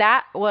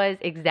 That was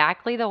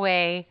exactly the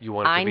way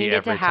I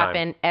needed to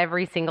happen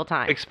every single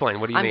time.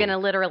 Explain. What do you mean? I'm gonna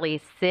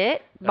literally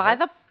sit by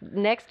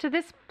next to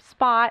this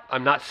spot.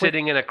 I'm not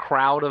sitting in a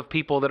crowd of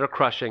people that are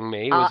crushing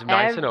me. It was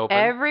nice and open.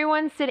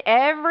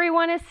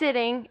 Everyone is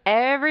sitting.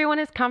 Everyone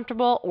is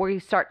comfortable. Or you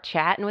start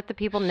chatting with the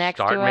people next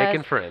to us. Start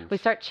making friends. We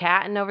start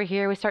chatting over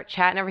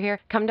here.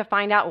 Come to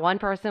find out, one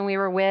person we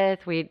were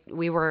with, we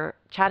were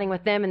chatting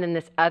with them, and then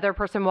this other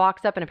person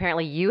walks up, and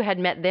apparently you had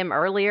met them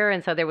earlier,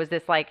 and so there was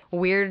this like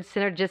weird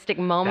synergistic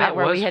moment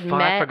where we had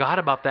met. I forgot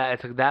about that.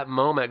 It took that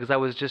moment because I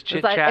was just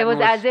chit-chatting. It was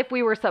as if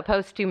we were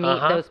supposed to meet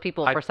those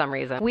people for some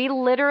reason. We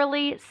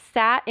literally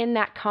sat in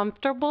that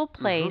comfortable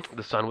place.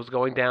 The sun was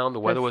going down. The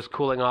weather was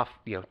cooling off,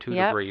 2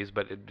 degrees,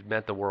 but it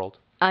meant the world.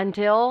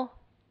 Until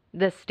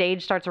the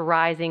stage starts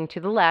rising to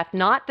the left,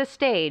 not the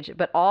stage,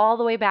 but all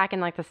the way back in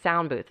like the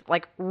sound booth,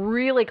 like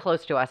really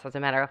close to us, as a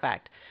matter of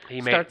fact.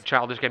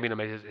 Childish Gambino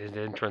made his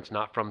entrance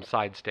not from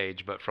side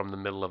stage, but from the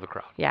middle of the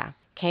crowd. Yeah,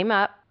 came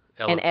up,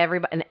 and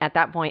at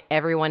that point,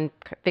 everyone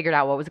figured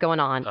out what was going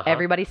on.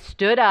 Everybody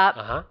stood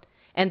up,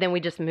 and then we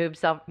just moved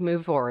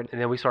forward. And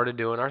then we started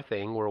doing our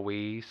thing where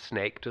we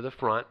snaked to the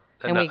front.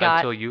 And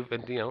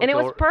it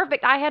was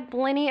perfect. I had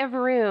plenty of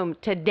room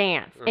to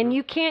dance, and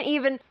you can't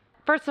even.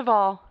 First of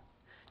all,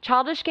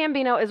 Childish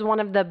Gambino is one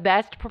of the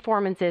best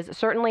performances,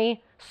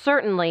 certainly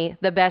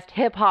the best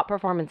hip-hop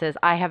performances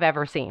I have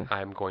ever seen.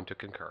 I'm going to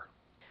concur.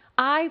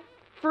 I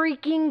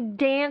freaking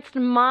danced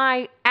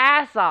my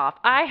ass off.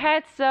 I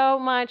had so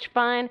much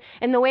fun.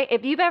 And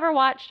if you've ever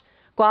watched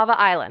Guava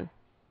Island,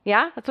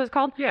 yeah, that's what it's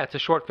called? Yeah, it's a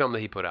short film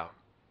that he put out.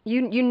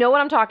 You know what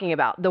I'm talking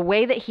about. The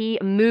way that he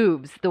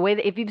moves,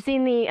 if you've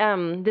seen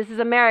the This Is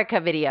America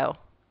video,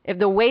 if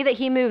the way that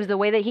he moves, the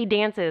way that he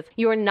dances,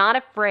 you are not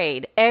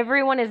afraid.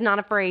 Everyone is not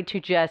afraid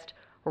to just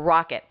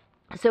rock it.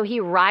 So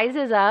he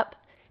rises up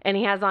and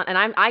he has on,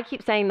 and I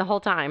keep saying the whole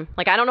time,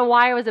 like, I don't know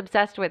why I was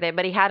obsessed with it,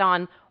 but he had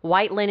on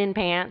white linen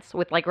pants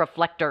with like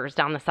reflectors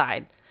down the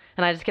side.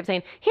 And I just kept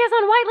saying, he has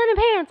on white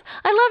linen pants.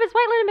 I love his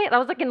white linen pants. I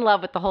was like in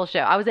love with the whole show.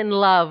 I was in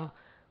love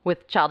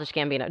with Childish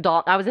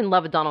Gambino. I was in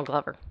love with Donald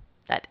Glover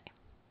that day.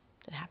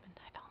 It happened.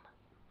 I fell in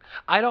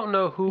love. I don't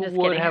know who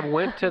would have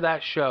went to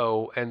that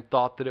show and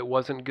thought that it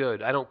wasn't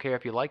good. I don't care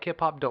if you like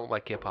hip-hop, don't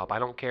like hip-hop. I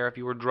don't care if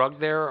you were drugged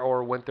there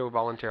or went there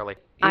voluntarily.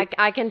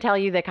 I can tell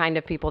you the kind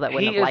of people that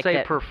wouldn't have liked it. He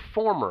is a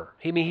performer.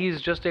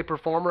 He's just a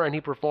performer, and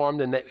he performed,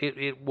 and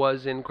it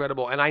was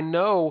incredible. And I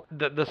know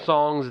the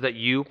songs that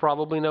you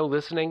probably know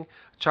listening,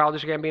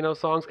 Childish Gambino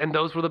songs, and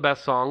those were the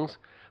best songs.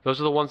 Those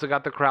are the ones that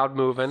got the crowd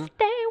moving.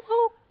 Stay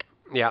woke.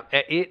 Yeah,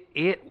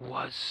 it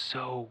was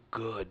so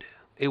good.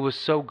 It was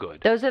so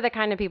good. Those are the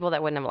kind of people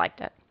that wouldn't have liked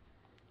it.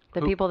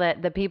 The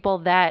people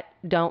that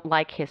don't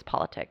like his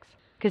politics,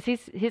 because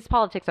his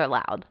politics are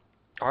loud.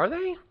 Are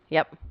they?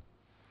 Yep.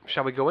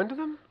 Shall we go into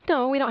them?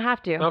 No, we don't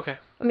have to. Okay.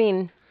 I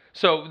mean,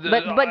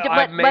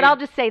 but I'll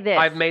just say this.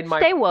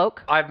 Stay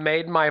woke. I've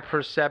made my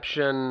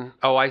perception.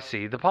 Oh, I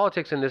see. The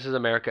politics in This Is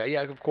America.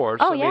 Yeah, of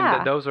course. Oh, I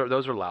mean, those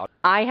are loud.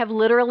 I have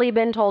literally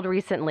been told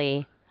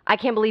recently, I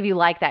can't believe you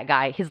like that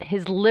guy.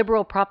 His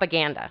liberal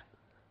propaganda.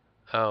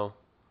 Oh.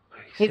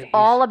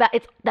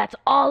 That's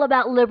all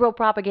about liberal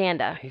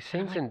propaganda. He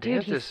sings and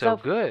dances so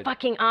good.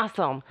 Fucking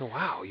awesome.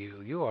 Wow,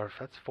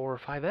 that's 4 or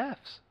 5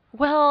 Fs.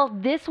 Well,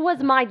 this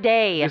was my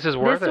day. This is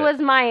worth it.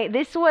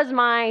 This was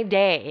my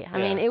day. I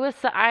mean,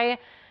 I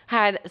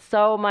had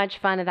so much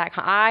fun at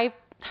that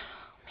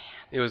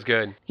It was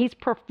good. He's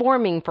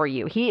performing for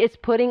you. He is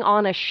putting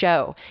on a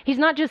show. He's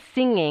not just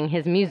singing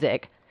his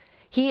music.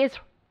 He is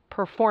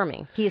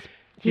performing. He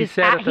is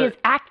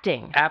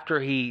acting.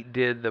 After he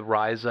did the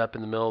rise up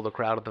in the middle of the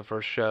crowd at the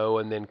first show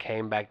and then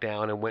came back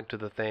down and went to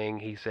the thing,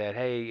 he said,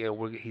 hey,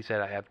 he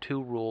said, I have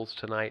 2 rules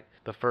tonight.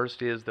 The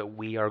first is that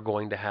we are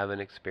going to have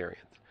an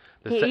experience.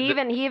 He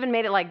even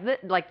made it like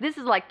this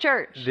is like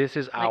church. This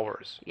is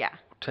ours. Yeah.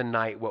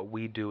 Tonight, what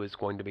we do is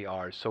going to be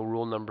ours. So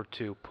rule number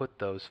 2, put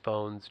those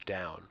phones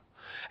down.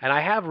 And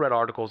I have read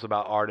articles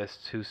about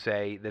artists who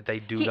say that they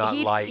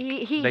don't like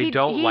the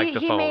phones.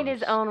 He made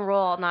his own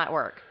rule not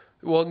work.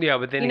 Well, yeah,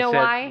 but then You he know said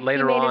why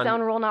later he made on, his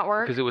own rule not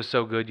work? because it was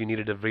so good, you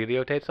needed to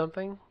videotape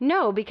something.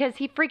 No, because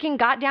he freaking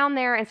got down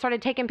there and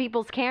started taking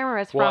people's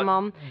cameras Well, from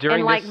them during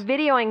and like this-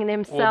 videoing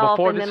himself. Well,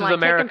 before and This then, Is like,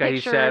 America, taking he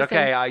pictures said, and-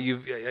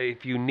 "Okay,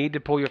 if you need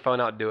to pull your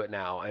phone out, do it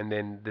now." And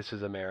then This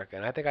Is America,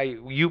 and I think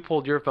you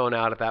pulled your phone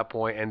out at that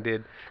point and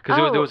did because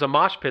Oh. there was a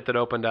mosh pit that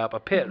opened up,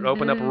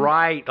 opened up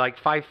right like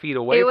 5 feet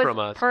away It was from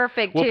us.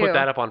 perfect, We'll too. put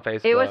that up on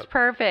Facebook. It was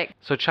perfect.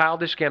 So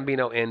Childish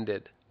Gambino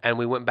ended, and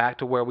we went back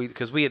to where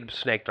because we had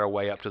snaked our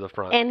way up to the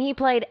front. And he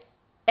played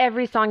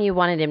every song you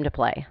wanted him to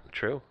play.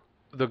 True.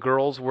 The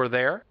girls were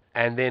there,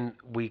 and then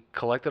we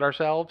collected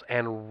ourselves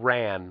and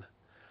ran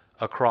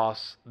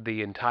across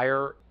the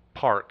entire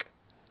park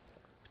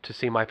to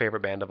see my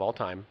favorite band of all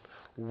time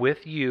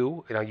with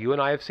you. You know, you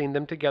and I have seen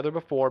them together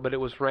before, but it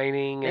was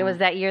raining. It was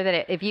that year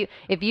that if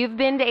you've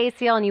been to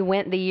ACL and you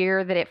went the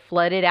year that it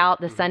flooded out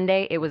the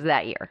Sunday, it was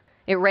that year.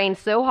 It rained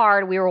so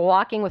hard, we were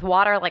walking with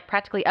water like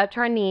practically up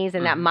to our knees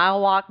in that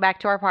mile walk back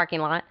to our parking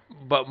lot.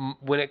 But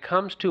when it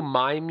comes to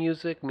my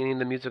music, meaning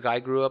the music I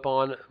grew up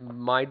on,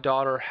 my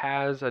daughter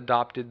has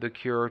adopted The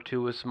Cure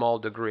to a small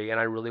degree, and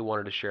I really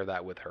wanted to share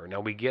that with her. Now,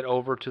 we get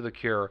over to The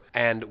Cure,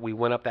 and we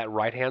went up that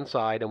right-hand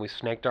side, and we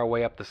snaked our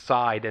way up the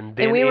side, and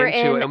then we were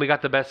into it, in- and we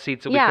got the best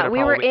seats that we Yeah, could have we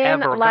were probably in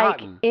ever like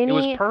gotten. any. It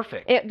was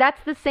perfect.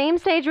 That's the same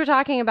stage we're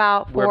talking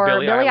about Where for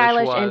Billie Billie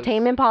Eilish Eilish and was.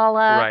 Tame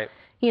Impala. Right.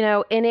 You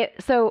know,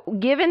 so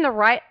given the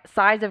right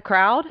size of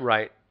crowd,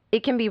 Right.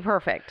 it can be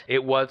perfect.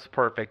 It was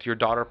perfect. Your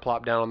daughter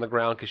plopped down on the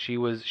ground because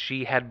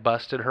she had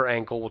busted her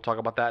ankle. We'll talk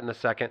about that in a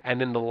second.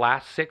 And then the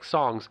last 6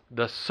 songs,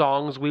 the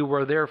songs we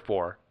were there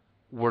for,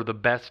 were the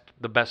best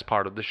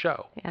part of the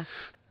show. Yeah.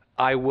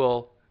 I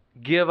will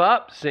give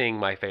up seeing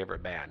my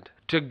favorite band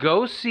to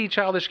go see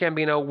Childish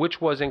Gambino,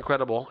 which was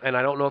incredible. And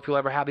I don't know if you'll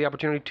ever have the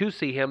opportunity to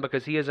see him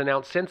because he has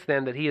announced since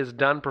then that he is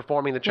done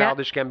performing the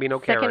Childish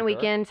Gambino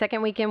character.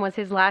 Second weekend was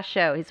his last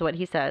show, is what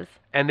he says.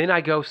 And then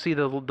I go see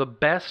the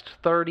best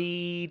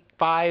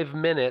 35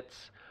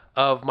 minutes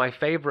of my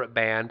favorite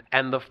band,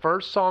 and the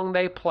first song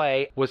they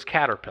play was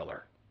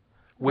Caterpillar,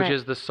 which Right.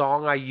 is the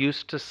song I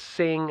used to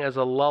sing as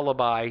a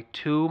lullaby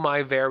to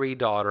my very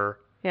daughter,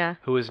 Yeah.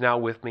 who is now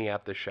with me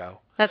at the show.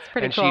 That's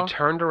pretty and cool. she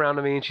turned around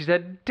to me and she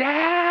said,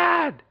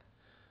 "Dad!"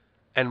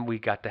 And we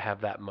got to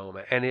have that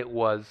moment, and it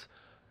was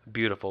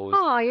beautiful. It was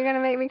Oh, you're gonna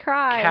make me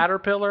cry.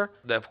 Caterpillar.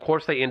 Of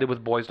course, they ended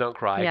with "Boys Don't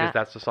Cry" because Yeah.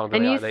 that's the song that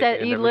And they you they said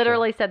end you every show.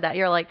 literally said that.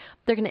 You're like,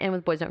 they're gonna end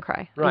with "Boys Don't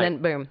Cry," Right. and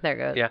then boom, there it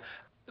goes. Yeah.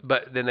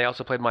 But then they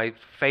also played my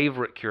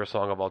favorite Cure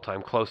song of all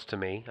time, "Close to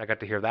Me." I got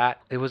to hear that.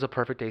 It was a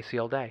perfect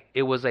ACL day.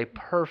 It was a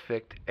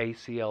perfect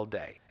ACL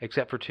day,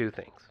 except for 2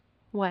 things.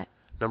 What?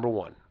 Number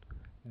 1,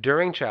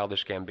 during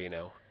Childish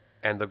Gambino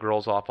and the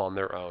girls off on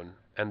their own,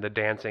 and the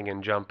dancing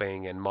and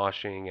jumping and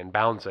moshing and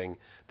bouncing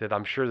that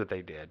I'm sure that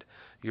they did,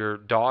 your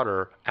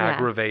daughter Yeah.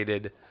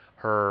 aggravated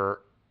her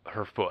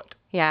foot.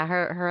 Yeah,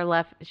 her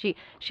left.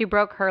 She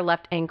broke her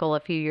left ankle a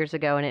few years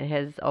ago, and it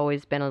has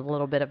always been a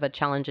little bit of a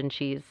challenge. And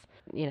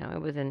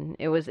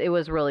it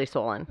was really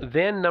swollen.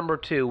 Then number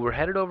 2, we're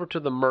headed over to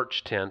the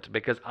merch tent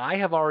because I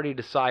have already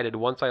decided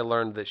once I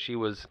learned that she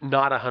was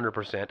not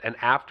 100%, and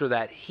after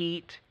that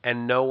heat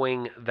and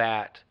knowing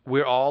that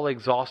we're all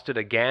exhausted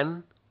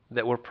again,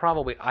 that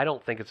I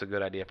don't think it's a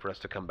good idea for us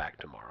to come back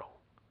tomorrow.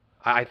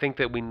 I think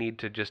that we need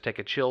to just take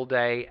a chill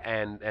day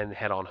and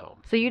head on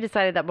home. So you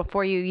decided that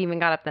before you even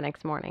got up the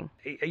next morning.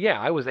 Yeah,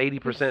 I was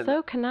 80%.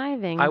 So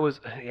conniving.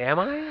 Am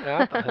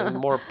I? I'm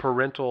more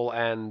parental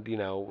and,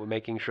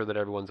 making sure that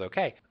everyone's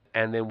okay.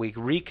 And then we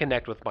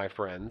reconnect with my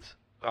friends,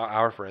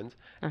 our friends,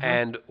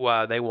 and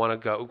they want to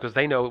go because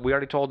they know we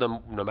already told them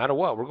no matter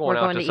what, we're going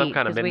out to some eat,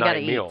 kind of 'cause we midnight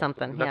gotta meal. eat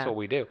something. That's Yeah. what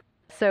we do.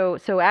 So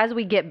as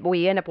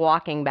we end up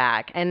walking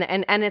back, and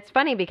it's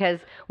funny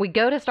because we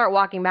go to start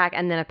walking back,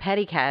 and then a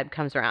pedicab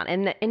comes around,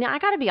 and I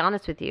got to be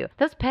honest with you,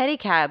 those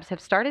pedicabs have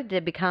started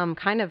to become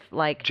kind of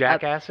like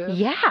Jackasses?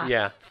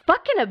 Yeah,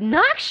 fucking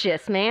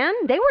obnoxious, man.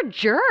 They were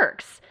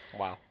jerks.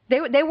 Wow.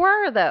 They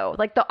were though.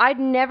 Like I'd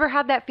never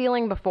had that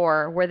feeling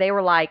before where they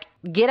were like,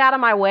 "Get out of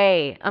my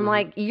way." I'm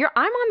like, I'm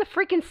on the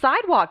freaking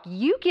sidewalk.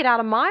 You get out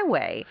of my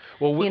way.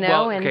 Well, and,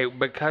 okay,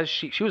 because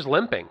she was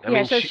limping.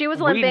 So she was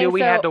limping. We knew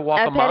we so had to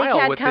walk a mile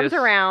pedicab with comes this.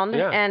 around,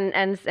 Yeah.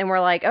 and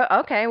we're like, oh,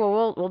 okay,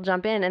 well we'll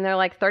jump in, and they're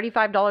like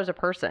 $35 a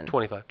person.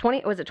 25.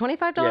 Was it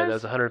 $25? Yeah,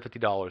 that's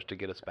 $150 to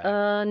get us back.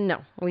 No,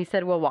 we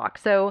said we'll walk.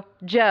 So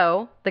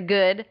Joe, the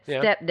good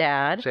Yeah.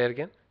 stepdad. Say it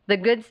again. The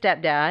good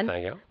stepdad.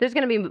 Thank you. There's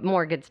going to be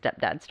more good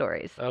stepdad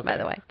stories, by Okay.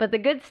 the way. But the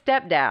good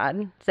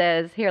stepdad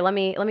says, "Here, let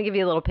me give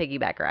you a little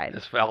piggyback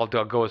ride." I'll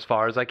go as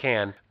far as I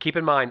can. Keep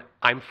in mind,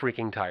 I'm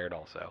freaking tired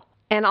also.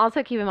 And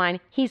also keep in mind,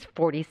 he's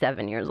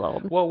 47 years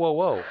old. Whoa, whoa,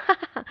 whoa.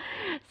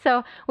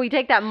 So we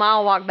take that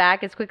mile walk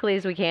back as quickly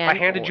as we can. I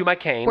handed you my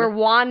cane. We're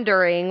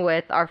wandering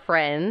with our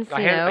friends,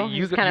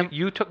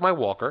 You took my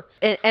walker.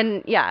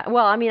 and yeah,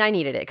 well, I mean, I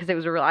needed it because I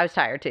was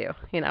tired too.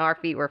 Our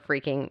feet were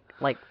freaking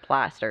like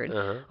plastered,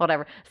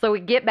 whatever. So we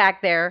get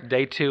back there.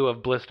 Day 2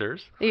 of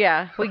blisters.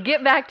 Yeah, we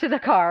get back to the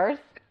cars,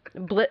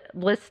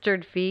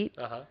 blistered feet.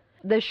 Uh-huh.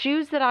 The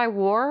shoes that I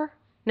wore,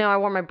 no, I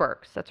wore my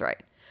Birks. That's right.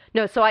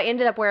 No, so I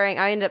ended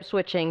up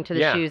switching to the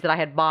Yeah. shoes that I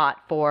had bought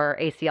for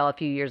ACL a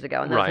few years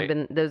ago, and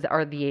Right. those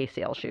are the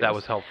ACL shoes. That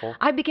was helpful.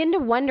 I begin to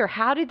wonder,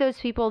 how do those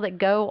people that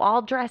go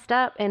all dressed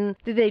up, and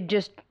do they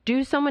just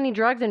do so many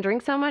drugs and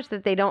drink so much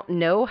that they don't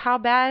know how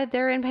bad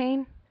they're in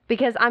pain?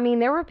 Because I mean,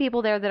 there were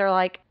people there that are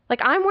like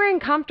I'm wearing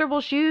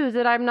comfortable shoes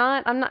that I'm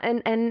not,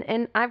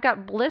 and I've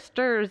got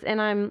blisters and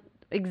I'm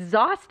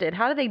exhausted.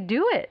 How do they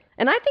do it?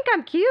 And I think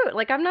I'm cute.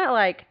 Like, I'm not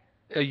like,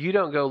 You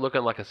don't go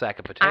looking like a sack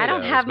of potatoes. I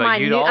don't have but my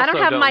you New also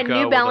don't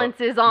go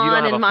Balances with a, on You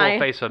don't have and a my full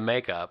face of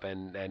makeup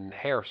and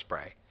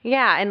hairspray.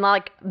 yeah, and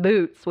like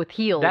boots with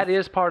heels. That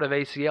is part of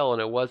ACL,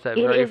 and it was that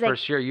It very is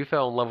first year you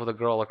fell in love with a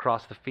girl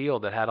across the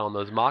field that had on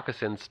those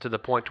moccasins to the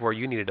point to where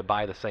you needed to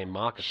buy the same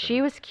moccasins.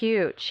 She was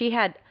cute. She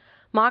had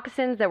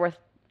moccasins that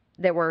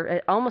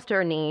were almost to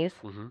her knees,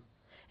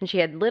 and she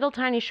had little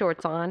tiny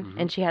shorts on,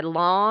 and she had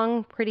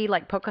long, pretty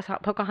like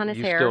Pocahontas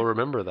You hair. still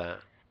remember that.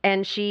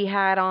 And she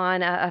had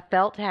on a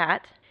felt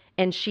hat,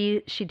 and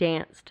she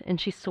danced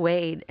and she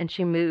swayed and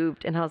she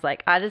moved, and I was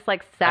like, I just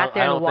like sat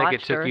there and watched her. I don't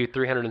think it took you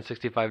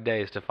 365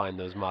 days to find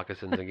those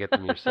moccasins and get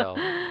them yourself.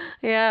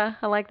 Yeah,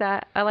 I like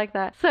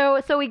that.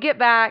 So we get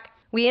back,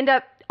 we end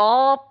up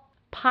all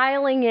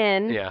piling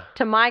in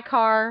to my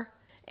car,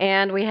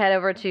 and we head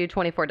over to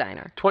 24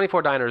 Diner.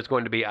 24 Diner is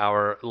going to be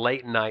our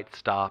late night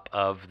stop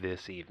of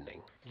this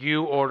evening.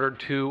 You ordered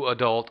 2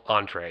 adult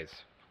entrees.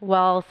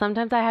 Well,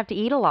 sometimes I have to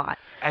eat a lot.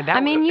 And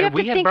I mean, you have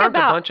we to had think burned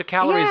about a bunch of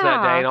calories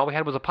that day, and all we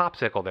had was a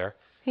popsicle there.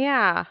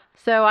 Yeah.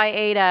 So I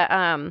ate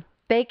a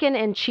bacon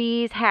and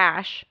cheese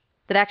hash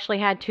that actually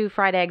had 2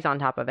 fried eggs on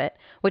top of it,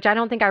 which I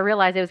don't think I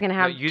realized it was going to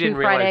have 2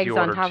 fried eggs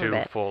on top of it. You didn't realize you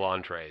ordered 2 full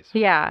entrees.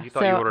 Yeah. You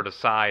thought you ordered a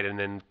side, and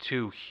then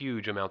 2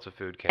 huge amounts of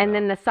food came out. And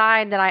then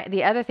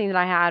the other thing that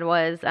I had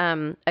was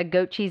a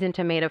goat cheese and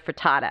tomato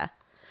frittata.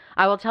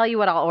 I will tell you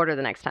what I'll order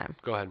the next time.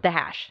 Go ahead. The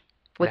hash.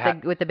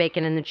 With the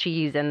bacon and the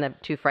cheese and the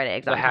 2 fried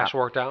eggs on top. The hash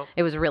worked out?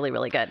 It was really,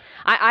 really good.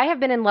 I have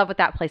been in love with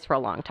that place for a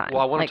long time.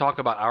 Well, I want to talk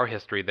about our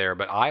history there,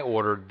 but I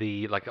ordered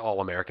the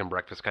all-American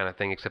breakfast kind of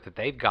thing, except that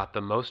they've got the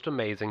most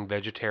amazing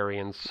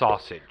vegetarian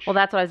sausage. Well,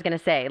 that's what I was going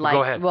to say.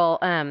 Go ahead. Well,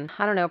 I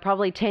don't know,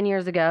 probably 10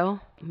 years ago,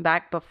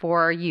 back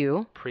before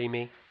you.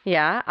 Pre-me.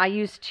 Yeah, I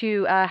used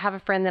to have a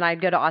friend that I'd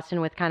go to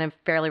Austin with kind of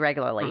fairly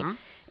regularly.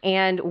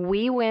 And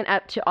we went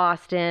up to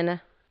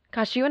Austin.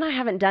 Gosh, you and I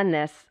haven't done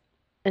this.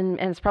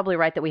 And it's probably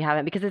right that we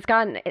haven't, because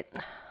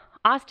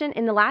Austin,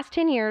 in the last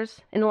 10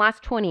 years, in the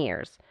last 20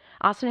 years,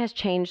 Austin has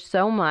changed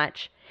so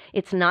much.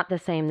 It's not the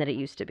same that it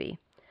used to be.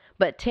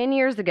 But 10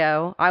 years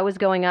ago, I was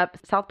going up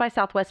South by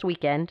Southwest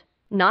weekend,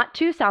 not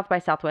to South by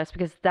Southwest,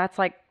 because that's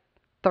like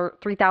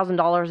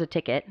 $3,000 a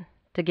ticket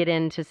to get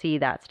in to see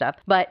that stuff.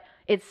 But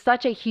it's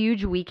such a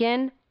huge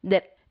weekend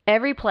that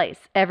every place,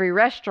 every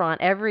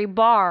restaurant, every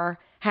bar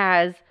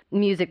has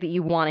music that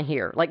you want to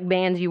hear, like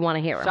bands you want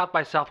to hear. South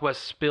by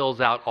Southwest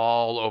spills out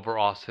all over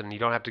Austin. You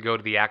don't have to go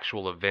to the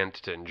actual event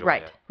to enjoy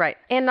it. Right.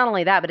 And not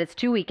only that, but it's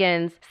 2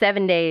 weekends,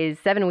 7 days,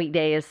 7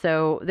 weekdays,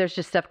 so there's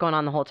just stuff going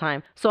on the whole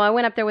time. So I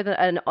went up there with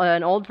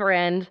an old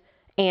friend,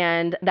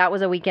 and that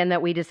was a weekend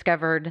that we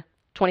discovered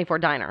 24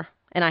 Diner.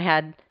 And I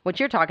had what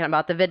you're talking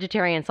about, the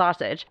vegetarian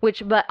sausage,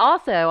 but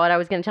also what I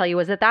was going to tell you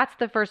was that that's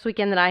the first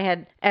weekend that I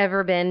had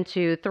ever been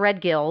to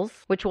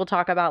Threadgill's, which we'll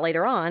talk about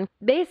later on.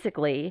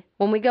 Basically,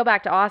 when we go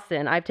back to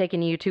Austin, I've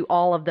taken you to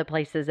all of the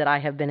places that I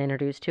have been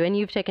introduced to, and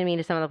you've taken me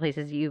to some of the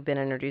places you've been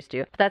introduced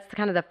to. But that's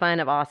kind of the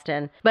fun of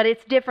Austin, but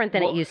it's different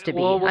than it used to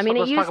be.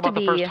 Let's talk about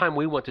the first time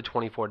we went to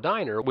 24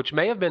 Diner, which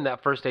may have been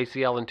that first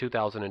ACL in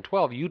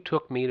 2012. You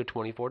took me to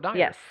 24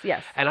 Diner.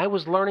 Yes. And I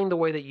was learning the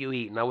way that you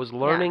eat, and I was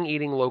learning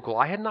eating local.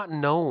 I had not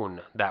known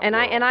that and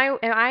world.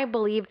 I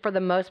believed for the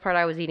most part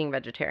I was eating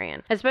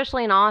vegetarian,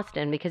 especially in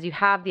Austin, because you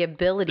have the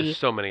ability. There's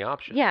so many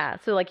options. Yeah,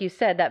 so like you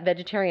said, that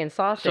vegetarian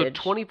sausage.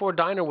 So 24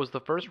 Diner was the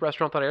first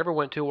restaurant that I ever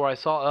went to where I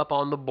saw up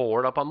on the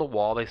board, up on the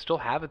wall, they still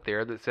have it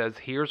there that says,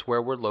 here's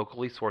where we're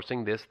locally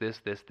sourcing this,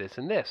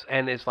 and this.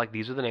 And it's like,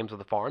 these are the names of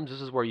the farms.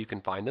 This is where you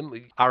can find them.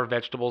 Our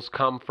vegetables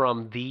come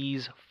from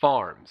these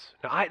farms.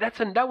 Now,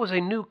 that was a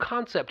new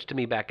concept to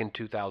me back in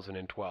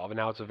 2012, and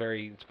now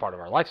it's part of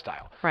our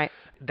lifestyle. Right.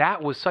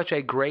 That was such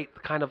a great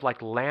kind of like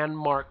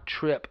landmark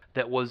trip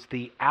that was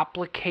the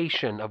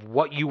application of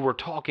what you were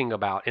talking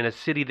about in a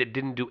city that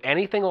didn't do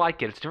anything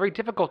like it. It's very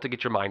difficult to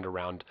get your mind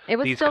around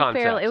these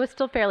concepts. It was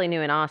still fairly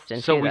new in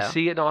Austin, so too, we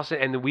see it in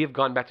Austin, and we have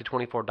gone back to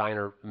 24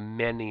 Diner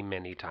many,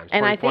 many times.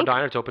 And 24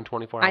 Diner, it's open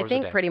 24 hours a day. I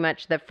think pretty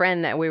much the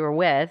friend that we were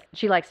with,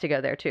 she likes to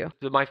go there, too.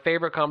 My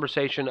favorite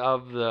conversation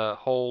of the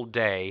whole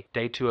day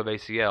 2 of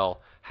ACL,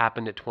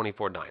 happened at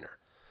 24 Diner.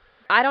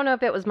 I don't know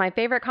if it was my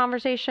favorite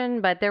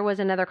conversation, but there was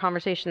another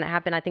conversation that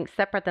happened, I think,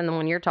 separate than the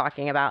one you're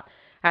talking about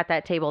at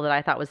that table that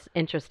I thought was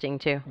interesting,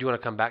 too. Do you want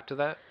to come back to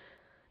that?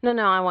 No,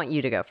 I want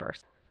you to go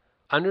first.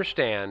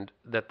 Understand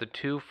that the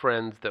 2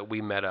 friends that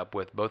we met up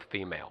with, both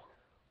female,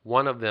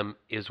 one of them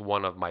is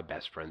one of my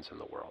best friends in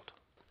the world.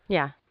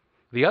 Yeah.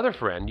 The other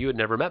friend you had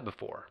never met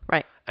before.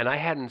 Right. And I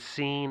hadn't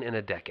seen in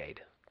a decade.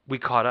 We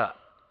caught up,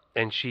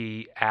 and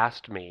she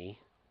asked me,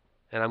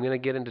 and I'm going to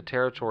get into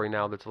territory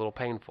now that's a little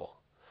painful,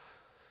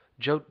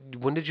 Joe,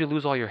 when did you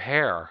lose all your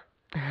hair?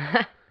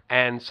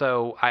 And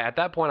so at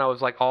that point, I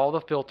was like, all the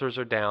filters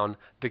are down.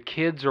 The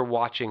kids are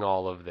watching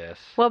all of this.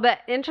 Well, but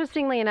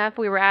interestingly enough,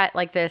 we were at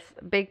like this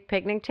big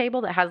picnic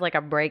table that has like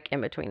a break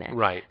in between it.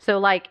 Right. So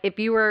like if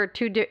you were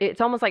it's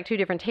almost like two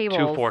different tables.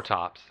 2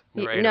 4-tops.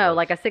 No,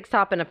 like a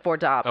 6-top and a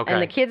 4-top. Okay.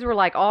 And the kids were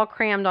like all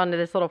crammed onto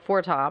this little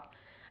 4-top,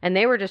 and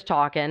they were just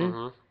talking.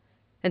 Mm-hmm.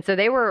 And so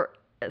they were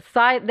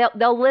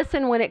they'll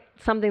listen when it's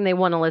something they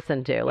want to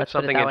listen to. Let's If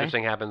something put it that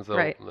interesting way. happens,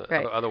 Right.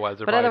 otherwise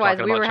they're But probably otherwise,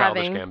 talking we about were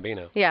Childish having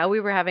Gambino. Yeah, we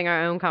were having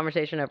our own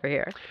conversation over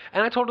here.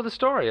 And I told her the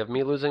story of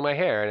me losing my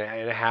hair,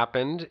 and it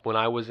happened when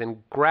I was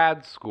in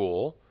grad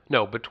school.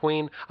 No,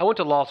 I went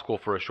to law school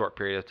for a short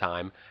period of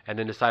time and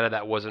then decided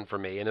that wasn't for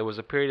me. And there was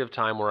a period of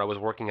time where I was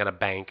working at a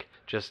bank,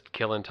 just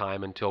killing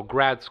time until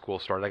grad school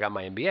started. I got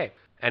my MBA.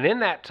 And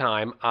in that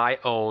time, I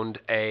owned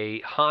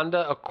a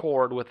Honda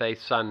Accord with a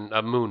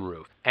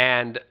moonroof.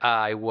 And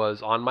I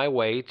was on my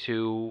way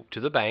to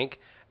the bank,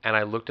 and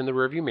I looked in the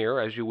rearview mirror,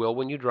 as you will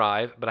when you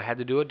drive, but I had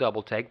to do a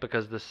double take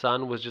because the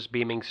sun was just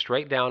beaming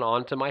straight down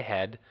onto my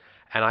head,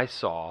 and I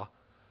saw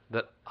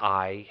that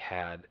I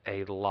had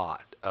a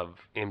lot of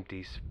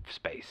empty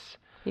space.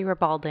 You were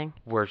balding.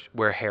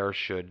 Where hair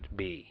should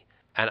be.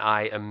 And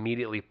I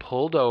immediately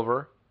pulled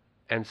over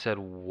and said,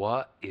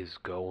 "What is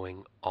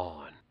going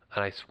on?"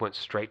 And I went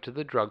straight to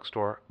the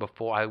drugstore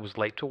before I was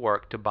late to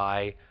work to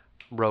buy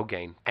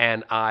Rogaine.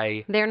 And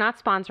They're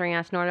not sponsoring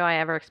us, nor do I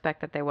ever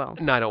expect that they will.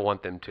 No, I don't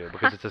want them to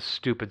because it's a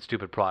stupid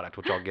product,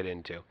 which I'll get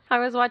into. I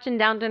was watching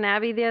Downton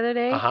Abbey the other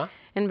day,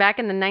 and back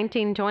in the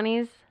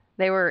 1920s,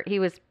 he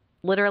was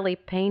literally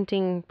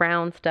painting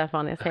brown stuff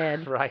on his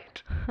head.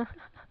 Right.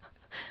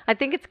 I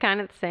think it's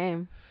kind of the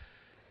same.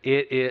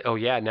 Oh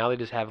yeah, now they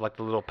just have like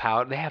the little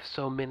powder. They have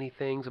so many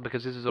things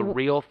because this is a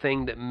real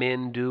thing that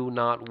men do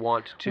not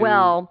want to.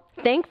 Well,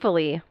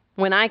 thankfully,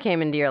 when I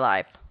came into your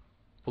life.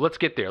 Well, let's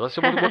get there. We'll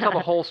tell the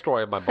whole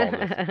story of my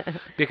baldness.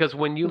 Because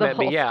when you met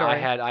me, story.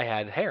 I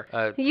had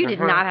hair. You did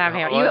not have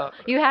hair.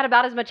 You had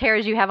about as much hair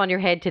as you have on your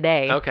head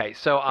today. Okay,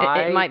 so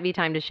it might be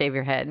time to shave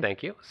your head.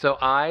 Thank you. So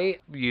I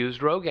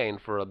used Rogaine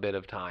for a bit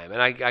of time,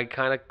 and I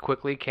kind of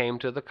quickly came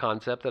to the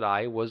concept that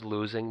I was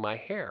losing my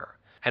hair.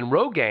 And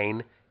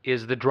Rogaine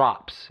is the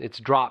drops. It's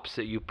drops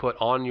that you put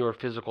on your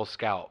physical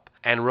scalp.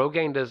 And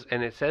Rogaine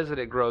and it says that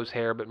it grows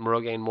hair, but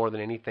Rogaine more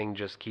than anything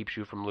just keeps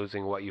you from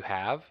losing what you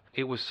have.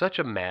 It was such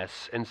a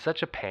mess and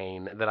such a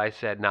pain that I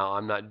said, no,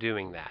 I'm not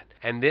doing that.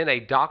 And then a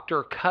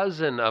doctor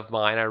cousin of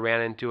mine I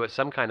ran into at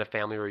some kind of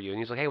family reunion.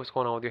 He's like, hey, what's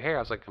going on with your hair? I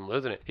was like, I'm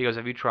losing it. He goes,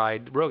 have you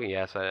tried Rogaine?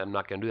 Yes, I'm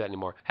not going to do that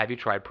anymore. Have you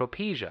tried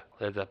Propecia?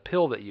 There's a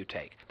pill that you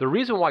take. The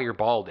reason why you're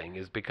balding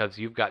is because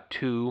you've got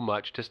too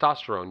much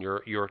testosterone.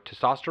 Your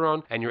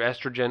testosterone and your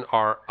estrogen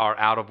are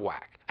out of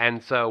whack.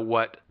 And so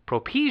what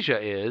Propecia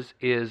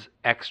is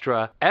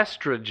extra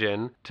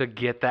estrogen to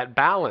get that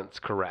balance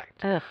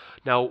correct. Ugh.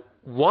 Now,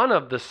 one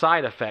of the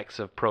side effects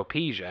of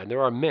Propecia, and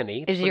there are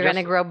many. Is you're going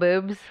to grow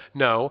boobs?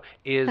 No,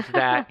 is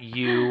that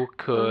you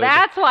could.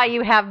 That's why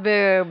you have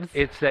boobs.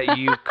 It's that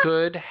you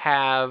could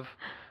have.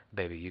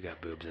 Baby, you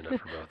got boobs enough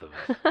for both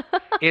of us.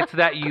 It's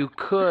that you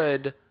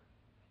could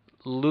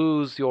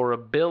lose your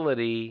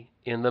ability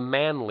in the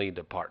manly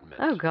department.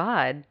 Oh,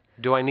 God.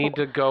 Do I need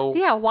to go?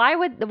 Yeah, why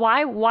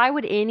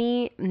would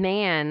any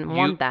man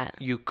want that?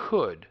 You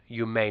could.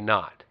 You may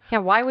not. Yeah,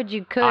 why would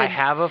you could? I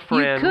have a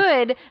friend. You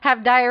could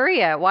have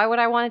diarrhea. Why would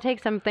I want to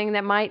take something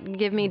that might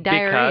give me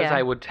diarrhea? Because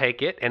I would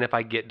take it, and if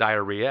I get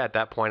diarrhea, at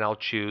that point I'll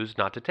choose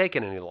not to take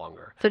it any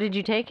longer. So did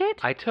you take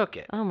it? I took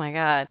it. Oh my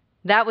God.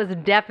 That was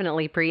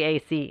definitely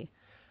pre-AC.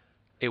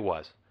 It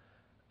was.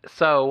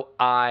 So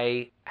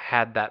I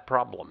had that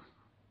problem.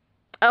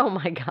 Oh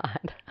my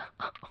God.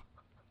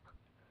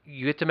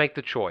 You get to make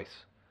the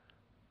choice.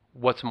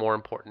 What's more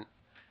important,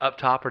 up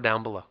top or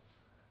down below?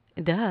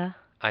 Duh.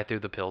 I threw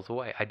the pills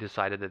away. I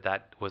decided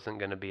that wasn't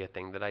going to be a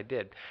thing that I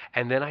did.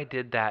 And then I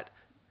did that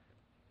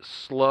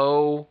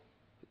slow,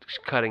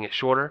 cutting it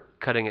shorter,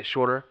 cutting it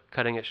shorter,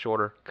 cutting it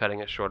shorter, cutting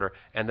it shorter.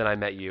 And then I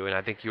met you, and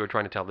I think you were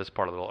trying to tell this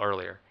part a little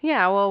earlier.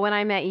 Yeah, well, when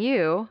I met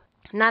you,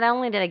 not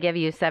only did I give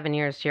you 7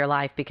 years to your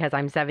life because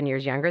I'm 7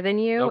 years younger than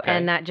you, okay.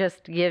 And that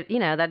just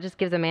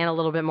gives a man a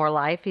little bit more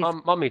life.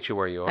 I'll meet you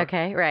where you are.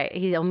 Okay, right.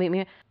 He'll meet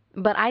me.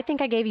 But I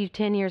think I gave you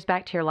 10 years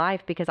back to your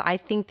life because I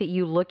think that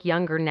you look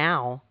younger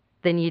now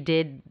than you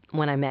did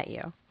when I met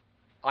you.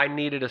 I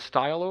needed a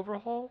style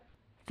overhaul?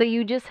 So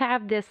you just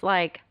have this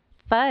like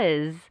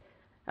fuzz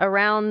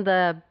around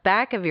the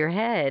back of your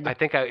head. I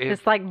think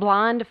this like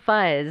blonde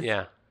fuzz.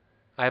 Yeah.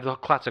 I have the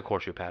classic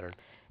horseshoe pattern.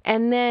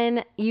 And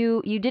then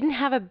you didn't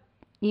have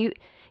you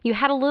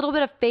had a little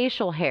bit of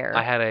facial hair.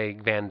 I had a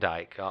Van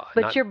Dyke.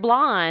 But you're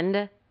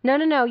blonde.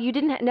 No, you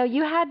didn't. No,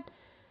 you had.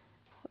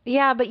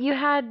 Yeah, but you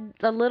had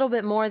a little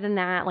bit more than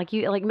that.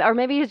 Or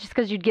maybe it's just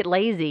because you'd get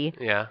lazy.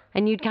 Yeah.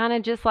 And you'd kind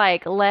of just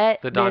like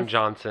let the Don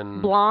Johnson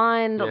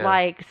blonde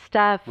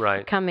stuff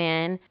right. come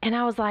in, and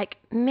I was like,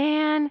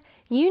 man,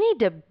 you need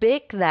to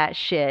bick that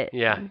shit.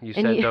 Yeah, you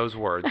said those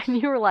words.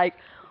 And you were like,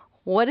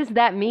 What does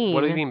that mean?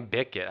 What do you mean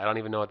bick it? I don't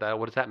even know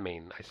what does that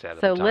mean? I said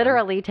at So the time.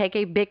 literally take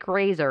a Bic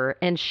razor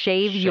and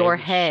shave your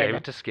head. Shave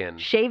it to skin.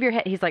 Shave your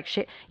head. He's like,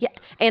 yeah.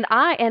 And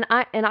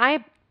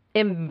I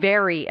am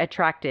very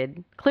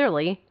attracted.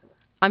 Clearly,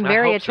 I'm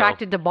very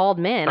attracted to bald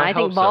men. I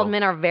think bald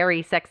men are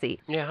very sexy.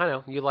 Yeah, I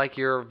know. You like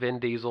your Vin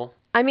Diesel.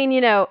 I mean,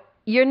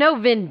 you're no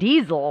Vin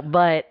Diesel,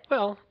 but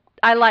well,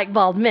 I like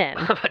bald men.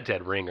 I'm a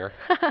dead ringer.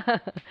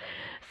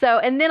 So,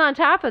 and then on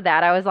top of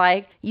that, I was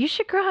like, you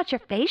should grow out your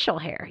facial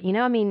hair.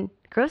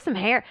 Grow some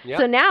hair. Yep.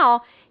 So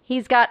now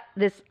he's got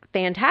this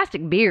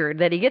fantastic beard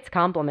that he gets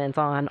compliments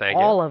on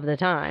all of the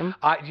time.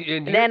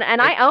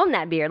 I own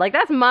that beard. Like,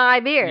 that's my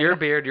beard. Your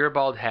beard, your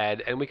bald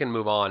head, and we can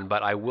move on.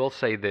 But I will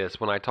say this: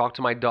 when I talk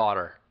to my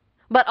daughter.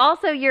 But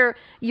also, you're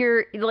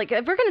like,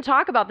 if we're going to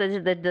talk about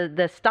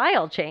the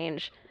style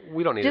change,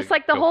 we don't need just to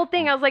like the whole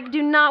thing. I was like,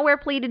 do not wear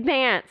pleated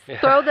pants.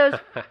 Throw those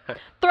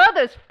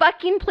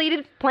fucking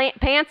pleated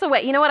pants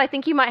away. You know what? I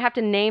think you might have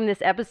to name this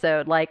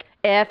episode like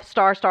F***.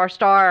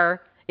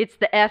 It's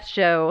the F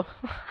show.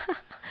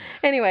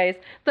 Anyways,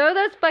 throw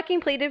those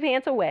fucking pleated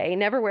pants away.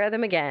 Never wear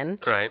them again.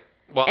 Right.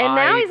 Well, and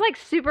now he's like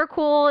super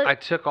cool. I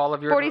took all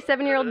of your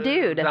 47-year-old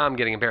dude. I'm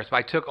getting embarrassed. But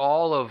I took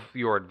all of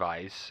your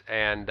advice,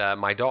 and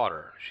my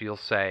daughter, she'll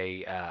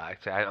say,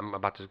 I'm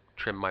about to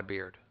trim my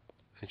beard.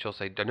 And she'll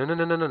say, no,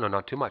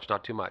 not too much,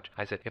 not too much.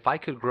 I said, if I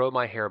could grow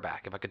my hair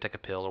back, if I could take a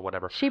pill or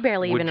whatever. She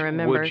barely even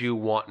remembers. Would you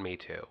want me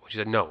to? She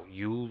said, no,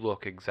 you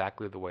look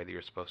exactly the way that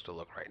you're supposed to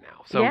look right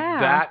now. So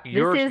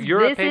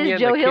your opinion,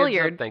 is Joe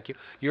Hilliard. Thank you.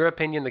 Your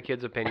opinion, the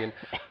kid's opinion.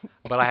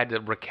 But I had to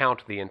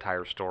recount the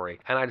entire story.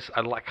 And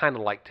I kind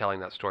of like telling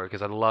that story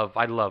because I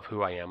love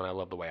who I am and I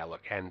love the way I look.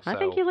 And so, I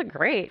think you look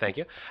great. Thank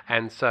you.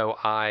 And so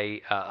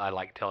I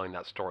like telling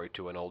that story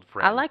to an old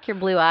friend. I like your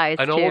blue eyes,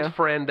 too. An old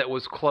friend that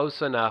was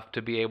close enough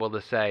to be able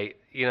to say,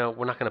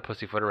 we're not going to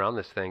pussyfoot around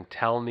this thing.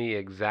 Tell me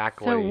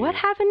exactly. So what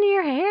happened to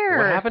your hair?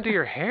 What happened to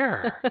your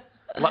hair?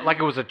 Like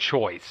it was a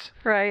choice.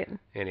 Right.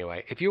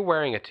 Anyway, if you're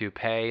wearing a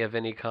toupee of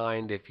any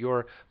kind, if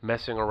you're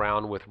messing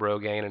around with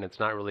Rogaine and it's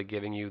not really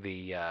giving you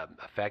the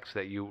effects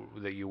that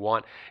you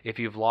want, if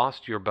you've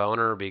lost your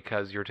boner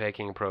because you're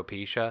taking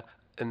Propecia,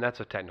 and that's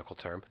a technical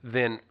term,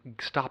 then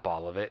stop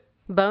all of it.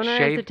 Boner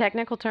is a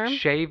technical term?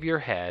 Shave your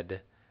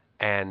head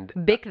and...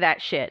 Bic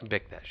that shit.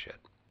 Bic that shit.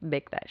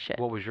 Bic that shit.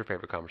 What was your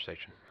favorite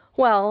conversation?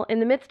 Well,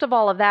 in the midst of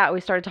all of that, we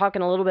started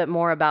talking a little bit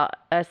more about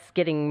us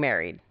getting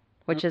married,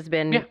 which has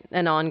been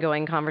an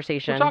ongoing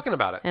conversation. We're talking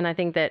about it. And I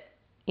think that,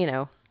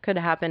 could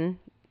happen.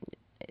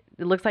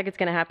 It looks like it's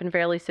going to happen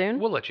fairly soon.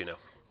 We'll let you know.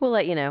 We'll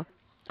let you know.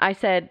 I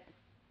said,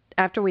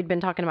 after we'd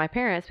been talking to my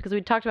parents, because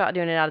we talked about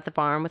doing it out at the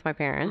farm with my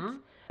parents. Mm-hmm.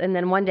 And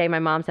then one day my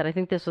mom said, I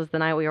think this was the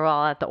night we were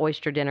all at the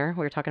oyster dinner.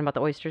 We were talking about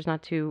the oysters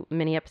not too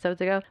many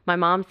episodes ago. My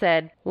mom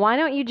said, why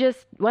don't we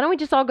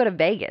just all go to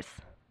Vegas?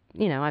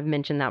 I've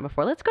mentioned that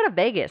before. Let's go to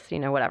Vegas,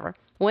 whatever.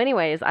 Well,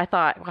 anyways, I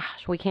thought,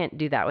 gosh, we can't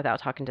do that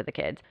without talking to the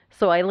kids.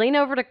 So I lean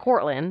over to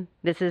Cortland.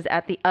 This is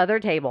at the other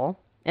table.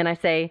 And I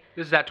say...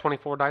 This is that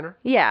 24 diner?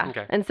 Yeah.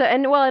 Okay. And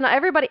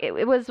everybody,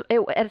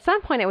 at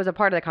some point it was a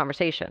part of the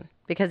conversation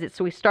because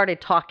we started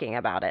talking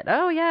about it.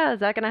 Oh yeah, is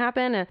that going to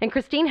happen? And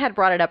Christine had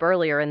brought it up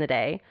earlier in the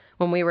day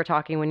when we were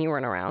talking when you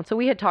weren't around. So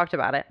we had talked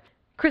about it.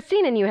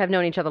 Christine and you have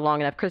known each other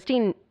long enough.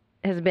 Christine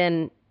has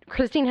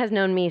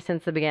known me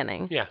since the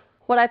beginning. Yeah.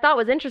 What I thought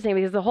was interesting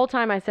because the whole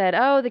time I said,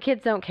 oh, the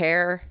kids don't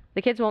care.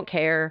 The kids won't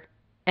care.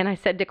 And I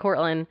said to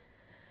Cortland,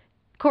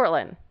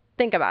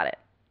 think about it.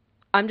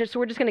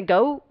 We're just going to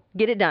go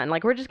get it done.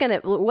 Like,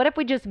 what if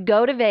we just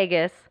go to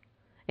Vegas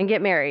and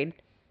get married?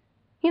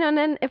 And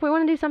then if we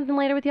want to do something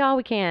later with y'all,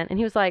 we can. And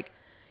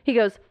he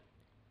goes,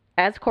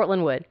 as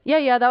Cortland would,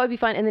 yeah, that would be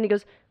fun. And then he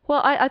goes,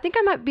 well, I think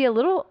I might be a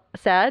little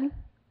sad.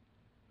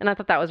 And I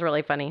thought that was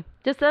really funny.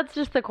 That's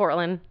just the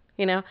Cortland,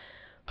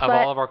 Of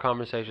all of our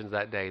conversations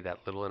that day, that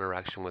little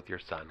interaction with your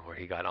son where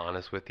he got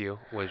honest with you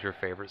was your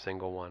favorite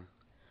single one?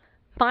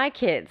 My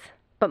kids,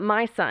 but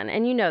my son,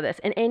 and you know this,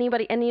 and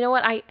anybody, and you know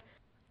what?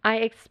 I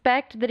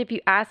expect that if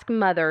you ask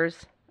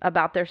mothers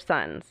about their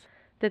sons,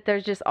 that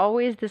there's just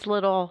always this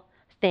little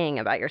thing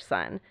about your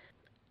son.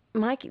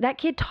 That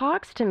kid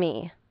talks to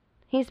me.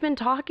 He's been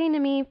talking to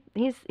me.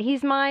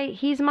 He's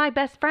my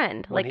best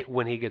friend.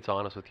 When he gets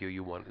honest with you,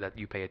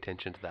 you pay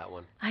attention to that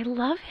one. I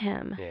love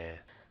him. Yeah.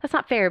 That's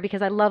not fair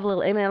because I love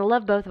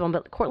both of them,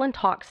 but Cortland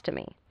talks to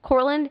me.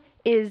 Cortland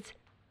is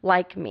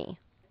like me.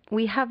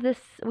 We have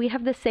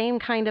the same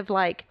kind of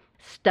like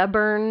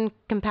stubborn,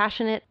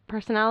 compassionate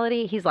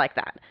personality. He's like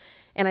that.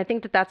 And I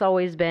think that that's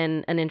always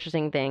been an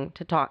interesting thing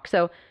to talk.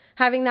 So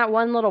having that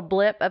one little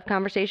blip of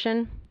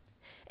conversation,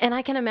 and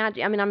I can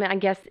imagine, I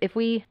guess if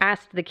we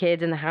asked the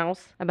kids in the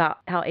house about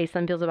how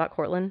Asen feels about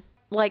Cortland,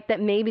 like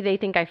that maybe they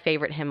think I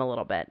favorite him a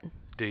little bit.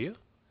 Do you?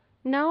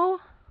 No.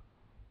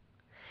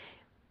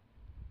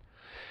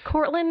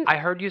 Cortland... I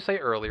heard you say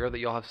earlier that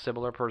you'll have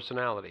similar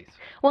personalities.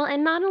 Well,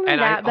 and not only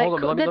that,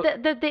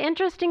 but the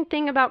interesting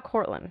thing about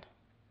Cortland...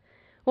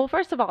 Well,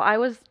 first of all, I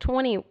was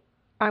 20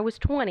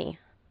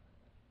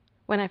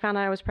 when I found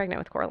out I was pregnant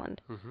with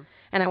Cortland. Mm-hmm.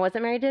 And I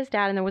wasn't married to his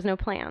dad, and there was no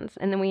plans.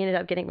 And then we ended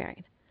up getting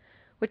married.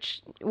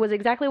 which was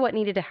exactly what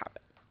needed to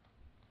happen.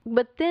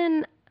 But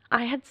then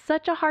I had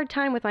such a hard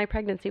time with my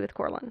pregnancy with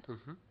Corlin.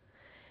 Mm-hmm.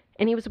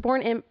 And he was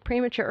born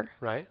premature.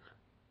 Right.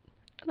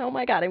 Oh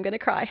my God, I'm going to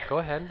cry. Go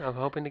ahead. I'm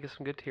hoping to get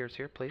some good tears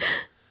here, please.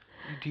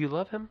 Do you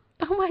love him?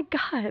 Oh my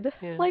God.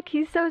 Yeah. Like,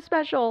 he's so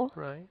special.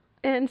 Right.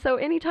 And so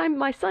anytime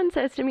my son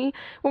says to me,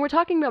 when we're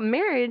talking about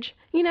marriage,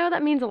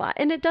 that means a lot.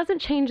 And it doesn't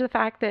change the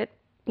fact that,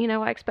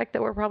 I expect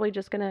that we're probably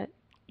just going to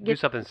Do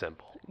something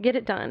simple. get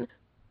it done.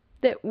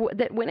 That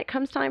when it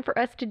comes time for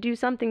us to do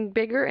something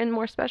bigger and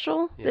more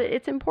special, that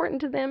it's important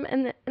to them.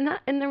 And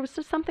there was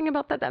just something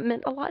about that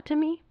meant a lot to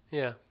me.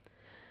 Yeah.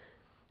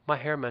 My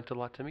hair meant a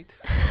lot to me,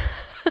 too.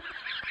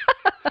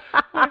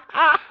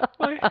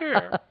 my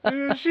hair.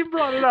 She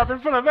brought it up in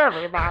front of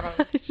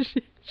everybody.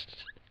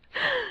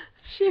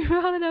 She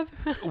brought it up.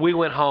 We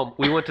went home.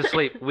 We went to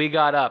sleep. We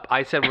got up.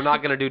 I said, we're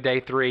not going to do day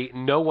 3.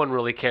 No one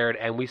really cared.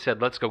 And we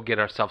said, let's go get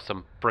ourselves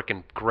some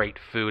frickin' great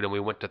food. And we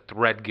went to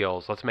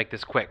Threadgill's. Let's make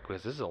this quick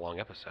because this is a long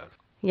episode.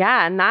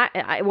 Yeah,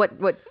 and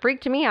what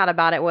freaked me out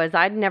about it was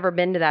I'd never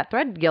been to that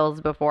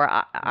Threadgill's before.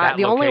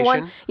 The only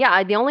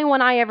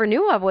one I ever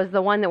knew of was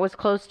the one that was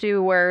close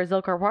to where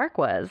Zilker Park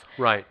was.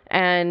 Right.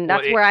 And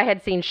that's where I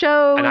had seen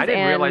shows. And I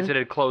didn't realize it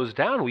had closed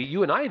down.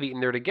 You and I have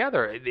eaten there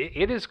together.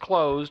 It is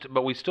closed,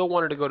 but we still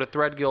wanted to go to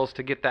Threadgill's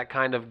to get that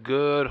kind of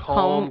good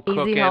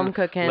easy home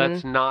cooking.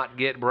 Let's not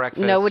get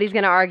breakfast. Nobody's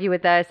going to argue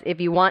with us. If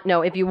you want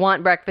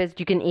breakfast,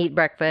 you can eat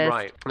breakfast.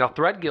 Right. Now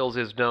Threadgill's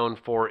is known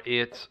for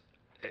its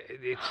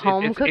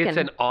home cooking. It's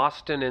an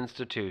Austin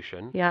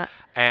institution. Yeah.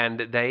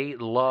 And they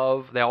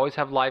always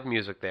have live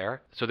music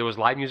there. So there was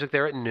live music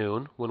there at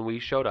noon when we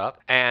showed up.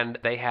 And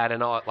they had a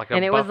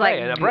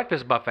buffet, a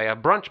breakfast buffet, a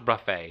brunch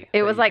buffet.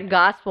 It was like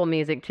gospel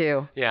music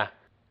too. Yeah.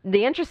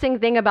 The interesting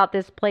thing about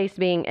this place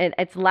being,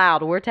 it's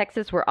loud. We're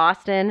Texas, we're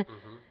Austin.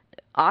 Mm-hmm.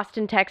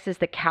 Austin, Texas,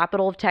 the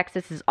capital of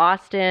Texas is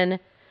Austin.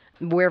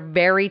 We're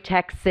very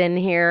Texan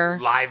here.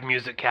 Live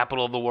music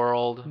capital of the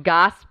world.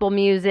 Gospel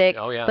music.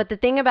 Oh, yeah. But the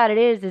thing about it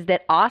is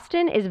that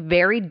Austin is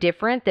very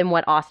different than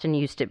what Austin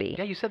used to be.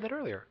 Yeah, you said that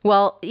earlier.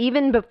 Well,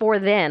 even before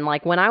then,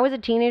 like when I was a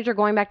teenager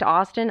going back to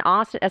Austin,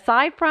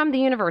 aside from the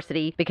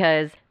university,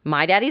 because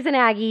my daddy's an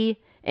Aggie,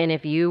 and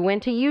if you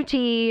went to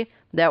UT,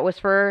 that was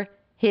for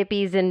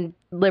hippies and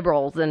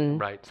liberals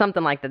and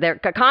something like that. They're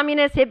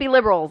communists, hippie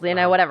liberals,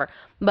 whatever.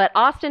 But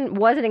Austin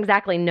wasn't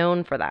exactly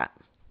known for that.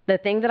 The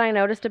thing that I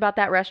noticed about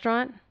that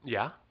restaurant,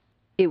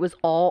 it was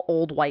all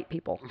old white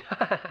people.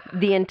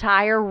 The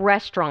entire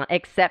restaurant,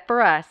 except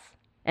for us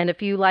and a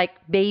few like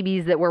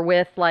babies that were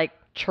with like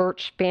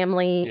church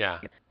family,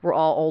 were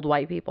all old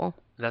white people.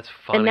 That's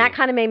funny. And that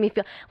kind of made me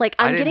feel like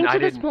I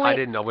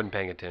wasn't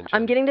paying attention.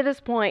 I'm getting to this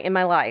point in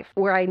my life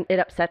where it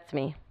upsets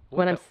me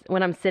when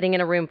I'm sitting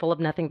in a room full of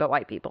nothing but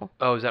white people.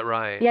 Oh, is that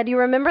right? Yeah. Do you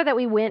remember that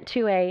we went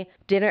to a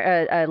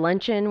dinner, a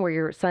luncheon where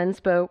your son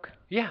spoke?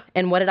 Yeah.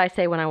 And what did I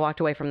say when I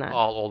walked away from that?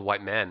 All old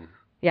white men.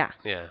 Yeah.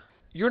 Yeah.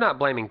 You're not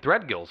blaming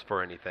Threadgill's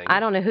for anything.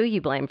 I don't know who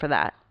you blame for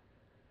that.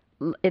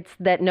 It's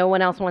that no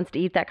one else wants to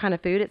eat that kind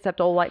of food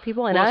except old white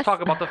people and us. Let's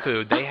talk about the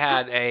food. They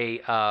had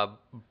a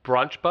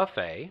brunch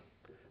buffet,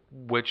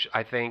 which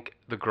I think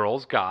the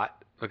girls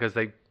got because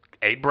they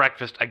ate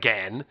breakfast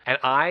again. And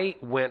I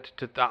went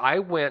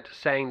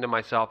saying to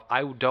myself,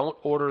 I don't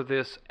order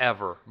this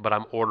ever, but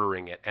I'm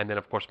ordering it. And then,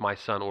 of course, my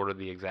son ordered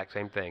the exact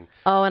same thing.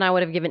 Oh, and I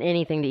would have given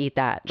anything to eat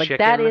that. Like,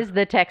 that is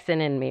the Texan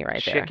in me right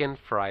there. Chicken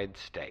fried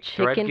steak.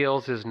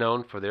 Threadgill's is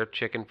known for their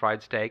chicken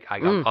fried steak. I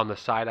got on the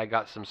side, I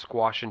got some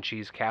squash and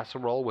cheese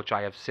casserole, which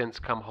I have since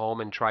come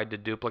home and tried to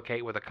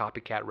duplicate with a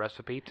copycat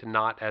recipe to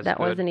not as that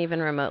good. wasn't even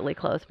remotely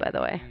close, by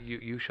the way.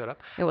 You shut up.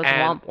 It was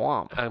womp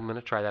womp. I'm going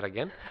to try that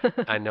again.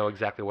 I know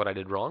exactly what I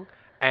did wrong.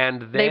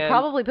 And then they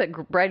probably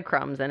put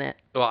breadcrumbs in it.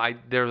 Well,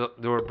 there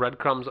were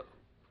breadcrumbs.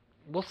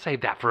 We'll save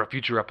that for a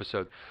future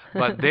episode.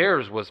 But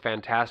theirs was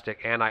fantastic,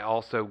 and I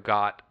also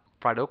got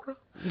fried okra.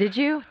 Did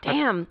you?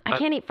 Damn, I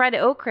can't eat fried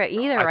okra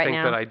either right now. I think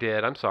that I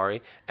did. I'm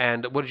sorry.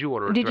 And what did you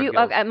order? Did you?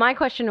 My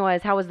question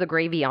was, how was the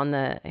gravy on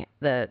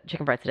the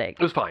chicken fried steak?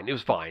 It was fine. It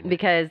was fine.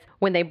 Because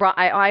when they brought,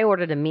 I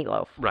ordered a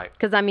meatloaf. Right.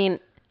 Because I mean,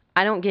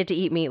 I don't get to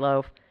eat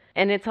meatloaf.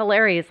 And it's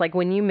hilarious. Like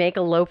when you make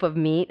a loaf of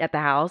meat at the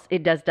house,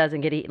 it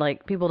doesn't get eaten.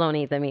 Like people don't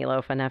eat the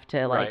meatloaf enough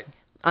to like. Right.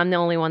 I'm the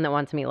only one that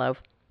wants meatloaf.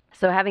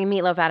 So having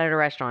meatloaf out at a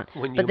restaurant,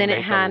 when you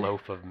make a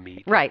loaf of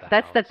meat, right?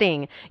 That's the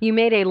thing. You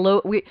made a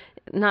loaf.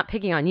 Not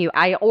picking on you.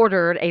 I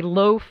ordered a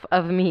loaf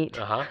of meat.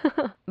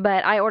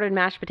 But I ordered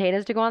mashed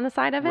potatoes to go on the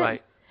side of it.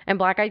 Right. And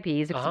black eyed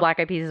peas, because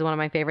black eyed peas is one of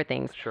my favorite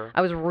things. Sure.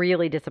 I was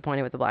really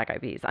disappointed with the black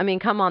eyed peas. I mean,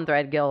 come on,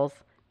 Threadgill's,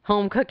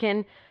 home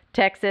cooking.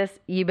 Texas,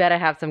 you better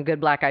have some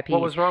good black eyed peas.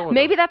 What was wrong with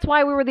Maybe them? That's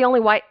why we were the only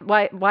why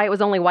it was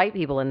only white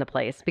people in the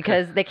place,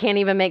 because they can't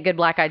even make good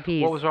black eyed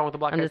peas. What was wrong with the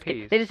black eyed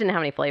peas? They just didn't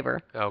have any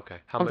flavor. Okay.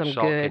 How much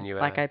salt can you add?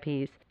 Black eyed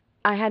peas.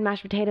 I had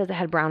mashed potatoes that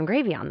had brown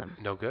gravy on them.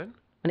 No good?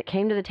 When it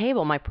came to the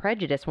table, my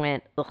prejudice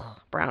went,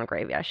 ugh, brown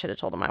gravy. I should have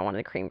told them I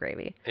wanted cream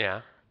gravy.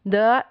 Yeah.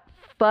 The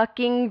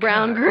fucking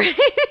brown gravy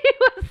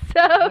was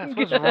so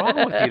good. What's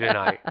wrong with you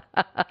tonight?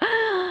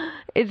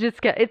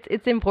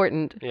 It's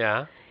important.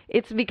 Yeah.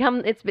 It's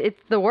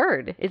the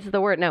word. It's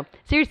the word. No,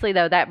 seriously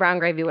though, that brown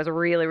gravy was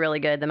really, really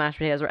good. The mashed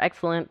potatoes were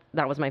excellent.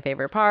 That was my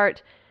favorite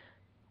part.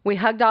 We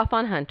hugged off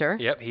on Hunter.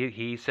 Yep,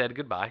 he said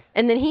goodbye.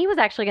 And then he was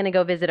actually going to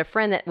go visit a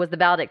friend that was the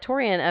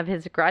valedictorian of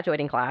his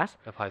graduating class.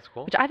 Of high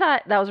school. Which I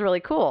thought that was really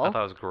cool. I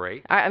thought it was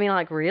great. I mean,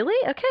 like, really?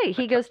 Okay.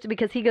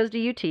 Because he goes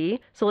to UT.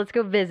 So let's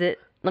go visit.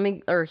 I'm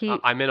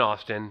in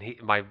Austin.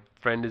 My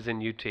friend is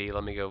in UT.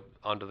 Let me go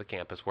onto the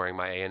campus wearing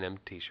my A&M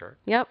t-shirt.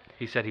 Yep.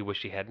 He said he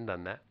wished he hadn't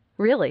done that.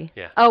 Really?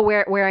 Yeah. Oh,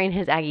 wearing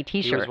his Aggie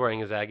t-shirt. He was wearing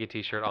his Aggie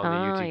t-shirt on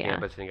the UT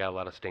campus, and he got a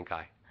lot of stink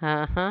eye.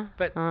 Uh-huh.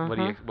 But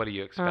what do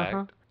you expect?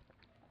 Uh-huh.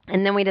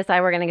 And then we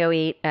decide we're going to go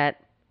eat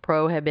at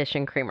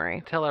Prohibition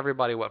Creamery. Tell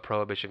everybody what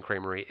Prohibition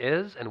Creamery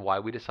is and why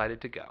we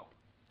decided to go.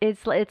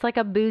 It's like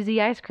a boozy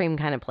ice cream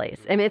kind of place.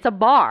 I mean, it's a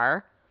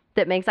bar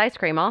that makes ice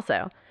cream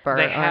also.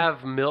 They have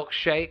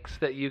milkshakes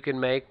that you can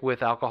make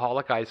with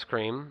alcoholic ice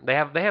cream. They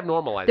have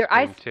normal ice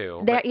cream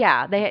too. They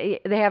have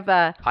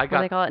what do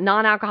they call it?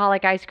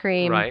 Non-alcoholic ice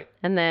cream. Right.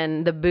 And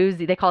then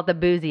they call it the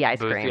boozy ice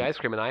cream. Boozy ice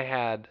cream, and I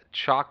had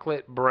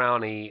chocolate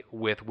brownie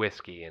with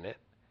whiskey in it.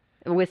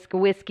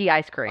 Whiskey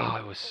ice cream. Oh,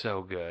 it was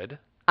so good.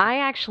 I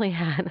actually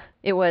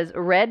it was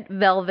red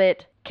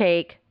velvet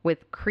cake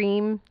with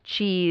cream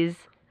cheese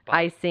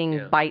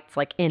icing bites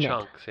like in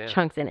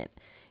chunks in it.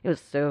 It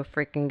was so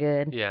freaking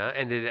good. Yeah,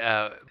 and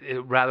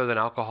it rather than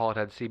alcohol, it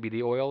had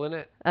CBD oil in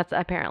it. That's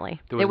apparently.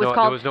 There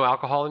was no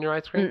alcohol in your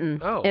ice cream. Mm-mm.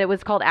 Oh, it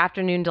was called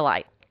Afternoon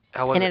Delight.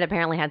 How was it? And it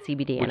apparently had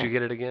CBD in it. Would you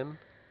get it again?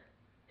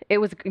 It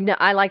was. No,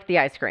 I liked the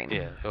ice cream.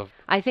 Yeah.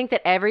 I think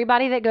that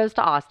everybody that goes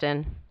to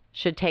Austin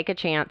should take a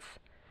chance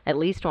at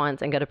least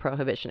once and go to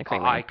Prohibition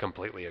Creamery. I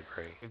completely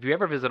agree. If you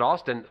ever visit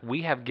Austin,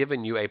 we have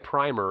given you a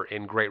primer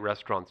in great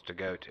restaurants to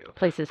go to.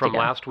 Places to go. From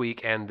last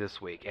week and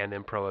this week, and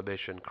in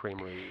Prohibition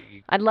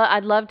Creamery.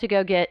 I'd love to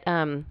go get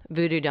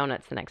Voodoo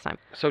Donuts the next time.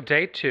 So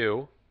day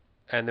 2,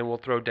 and then we'll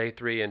throw day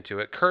 3 into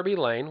it. Kirby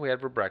Lane, we had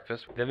for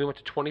breakfast. Then we went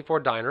to 24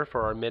 Diner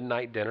for our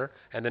midnight dinner,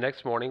 and the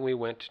next morning we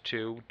went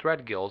to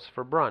Threadgill's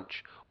for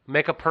brunch.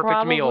 Make a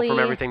perfect meal from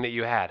everything that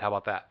you had. How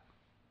about that?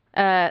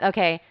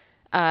 Okay.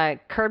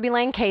 Kirby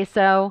Lane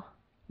queso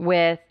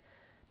with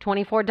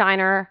 24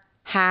 Diner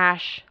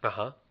hash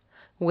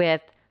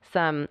with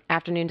some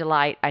Afternoon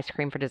Delight ice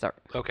cream for dessert.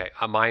 Okay.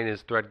 Mine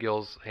is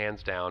Threadgill's,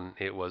 hands down.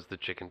 It was the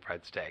chicken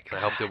fried steak. And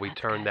I hope that we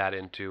turn that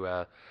into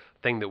a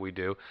thing that we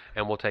do,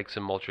 and we'll take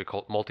some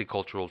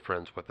multicultural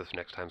friends with us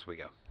next time we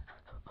go.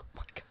 Oh,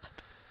 my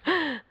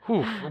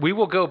God. We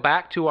will go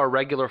back to our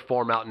regular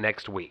format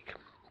next week,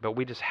 but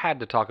we just had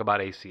to talk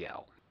about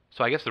ACL.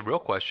 So I guess the real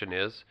question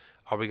is,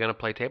 are we going to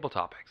play Table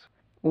Topics?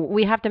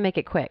 We have to make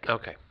it quick.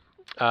 Okay.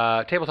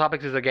 Table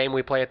Topics is a game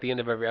we play at the end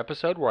of every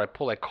episode where I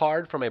pull a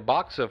card from a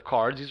box of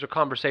cards. These are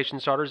conversation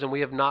starters, and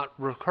we have not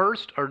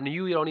rehearsed, or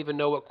you don't even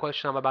know what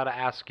question I'm about to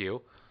ask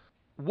you.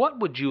 What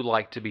would you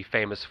like to be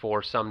famous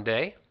for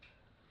someday?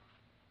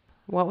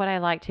 What would I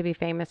like to be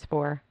famous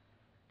for?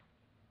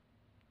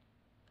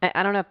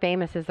 I don't know if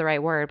famous is the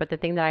right word, but the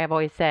thing that I have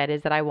always said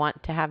is that I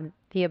want to have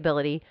the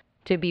ability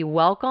to be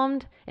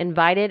welcomed,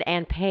 invited,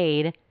 and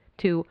paid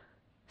to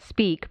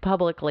speak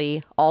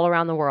publicly all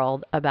around the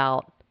world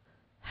about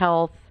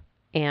health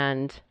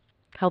and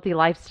healthy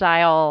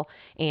lifestyle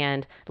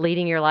and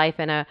leading your life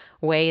in a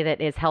way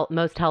that is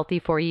most healthy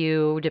for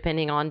you,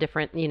 depending on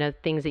different,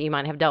 things that you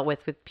might have dealt with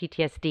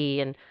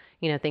PTSD and,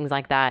 things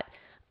like that.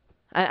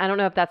 I don't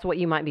know if that's what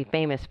you might be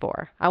famous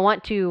for. I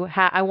want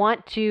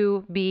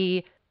to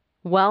be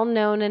well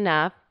known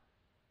enough,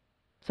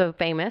 so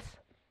famous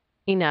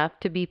enough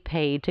to be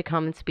paid to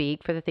come and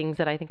speak for the things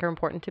that I think are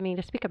important to me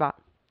to speak about.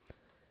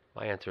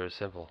 My answer is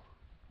simple.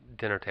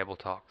 Dinner Table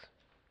Talks.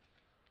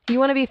 You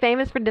want to be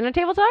famous for Dinner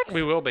Table Talks?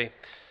 We will be.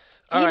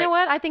 You know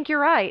what? I think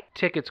you're right.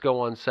 Tickets go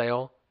on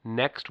sale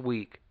next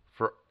week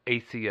for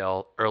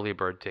ACL early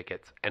bird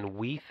tickets. And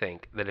we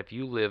think that if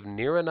you live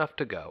near enough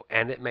to go,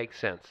 and it makes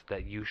sense,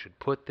 that you should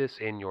put this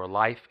in your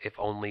life if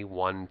only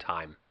one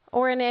time.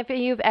 Or if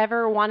you've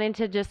ever wanted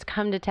to just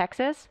come to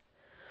Texas,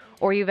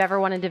 or you've ever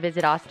wanted to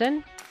visit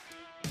Austin,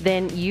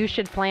 then you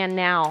should plan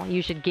now.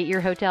 You should get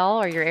your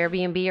hotel or your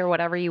Airbnb or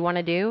whatever you want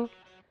to do.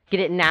 Get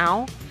it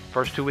now.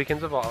 First 2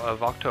 weekends of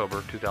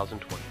October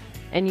 2020.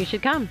 And you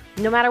should come.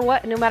 No matter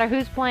what, no matter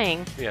who's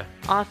playing. Yeah.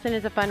 Austin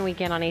is a fun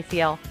weekend on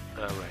ACL.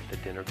 All right, the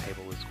dinner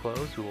table is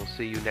closed. We will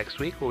see you next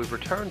week where we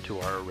return to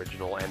our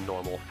original and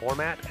normal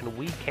format, and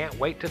we can't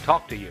wait to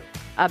talk to you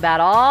about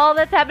all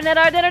that's happened at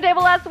our dinner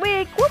table last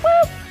week. Whoop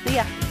whoop. See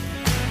ya.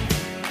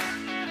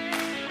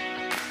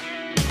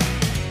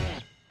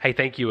 Hey,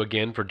 thank you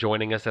again for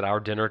joining us at our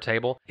dinner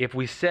table. If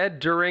we said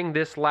during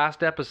this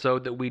last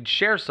episode that we'd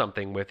share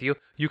something with you,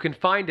 you can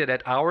find it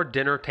at Our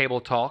Dinner Table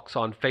Talks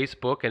on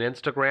Facebook and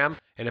Instagram.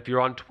 And if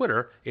you're on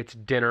Twitter, it's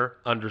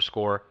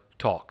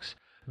dinner_talks.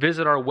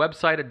 Visit our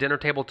website at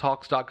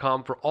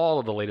dinnertabletalks.com for all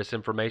of the latest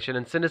information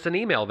and send us an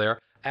email there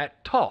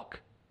at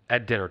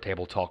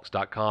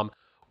talk@dinnertabletalks.com.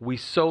 We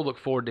so look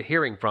forward to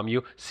hearing from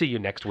you. See you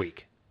next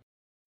week.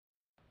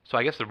 So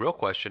I guess the real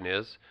question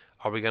is,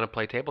 are we going to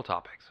play Table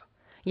Topics?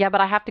 Yeah,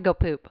 but I have to go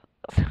poop.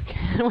 So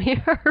can we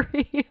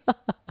hurry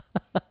up?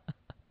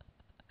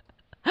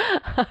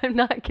 I'm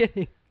not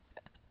kidding.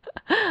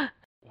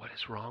 What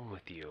is wrong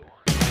with you?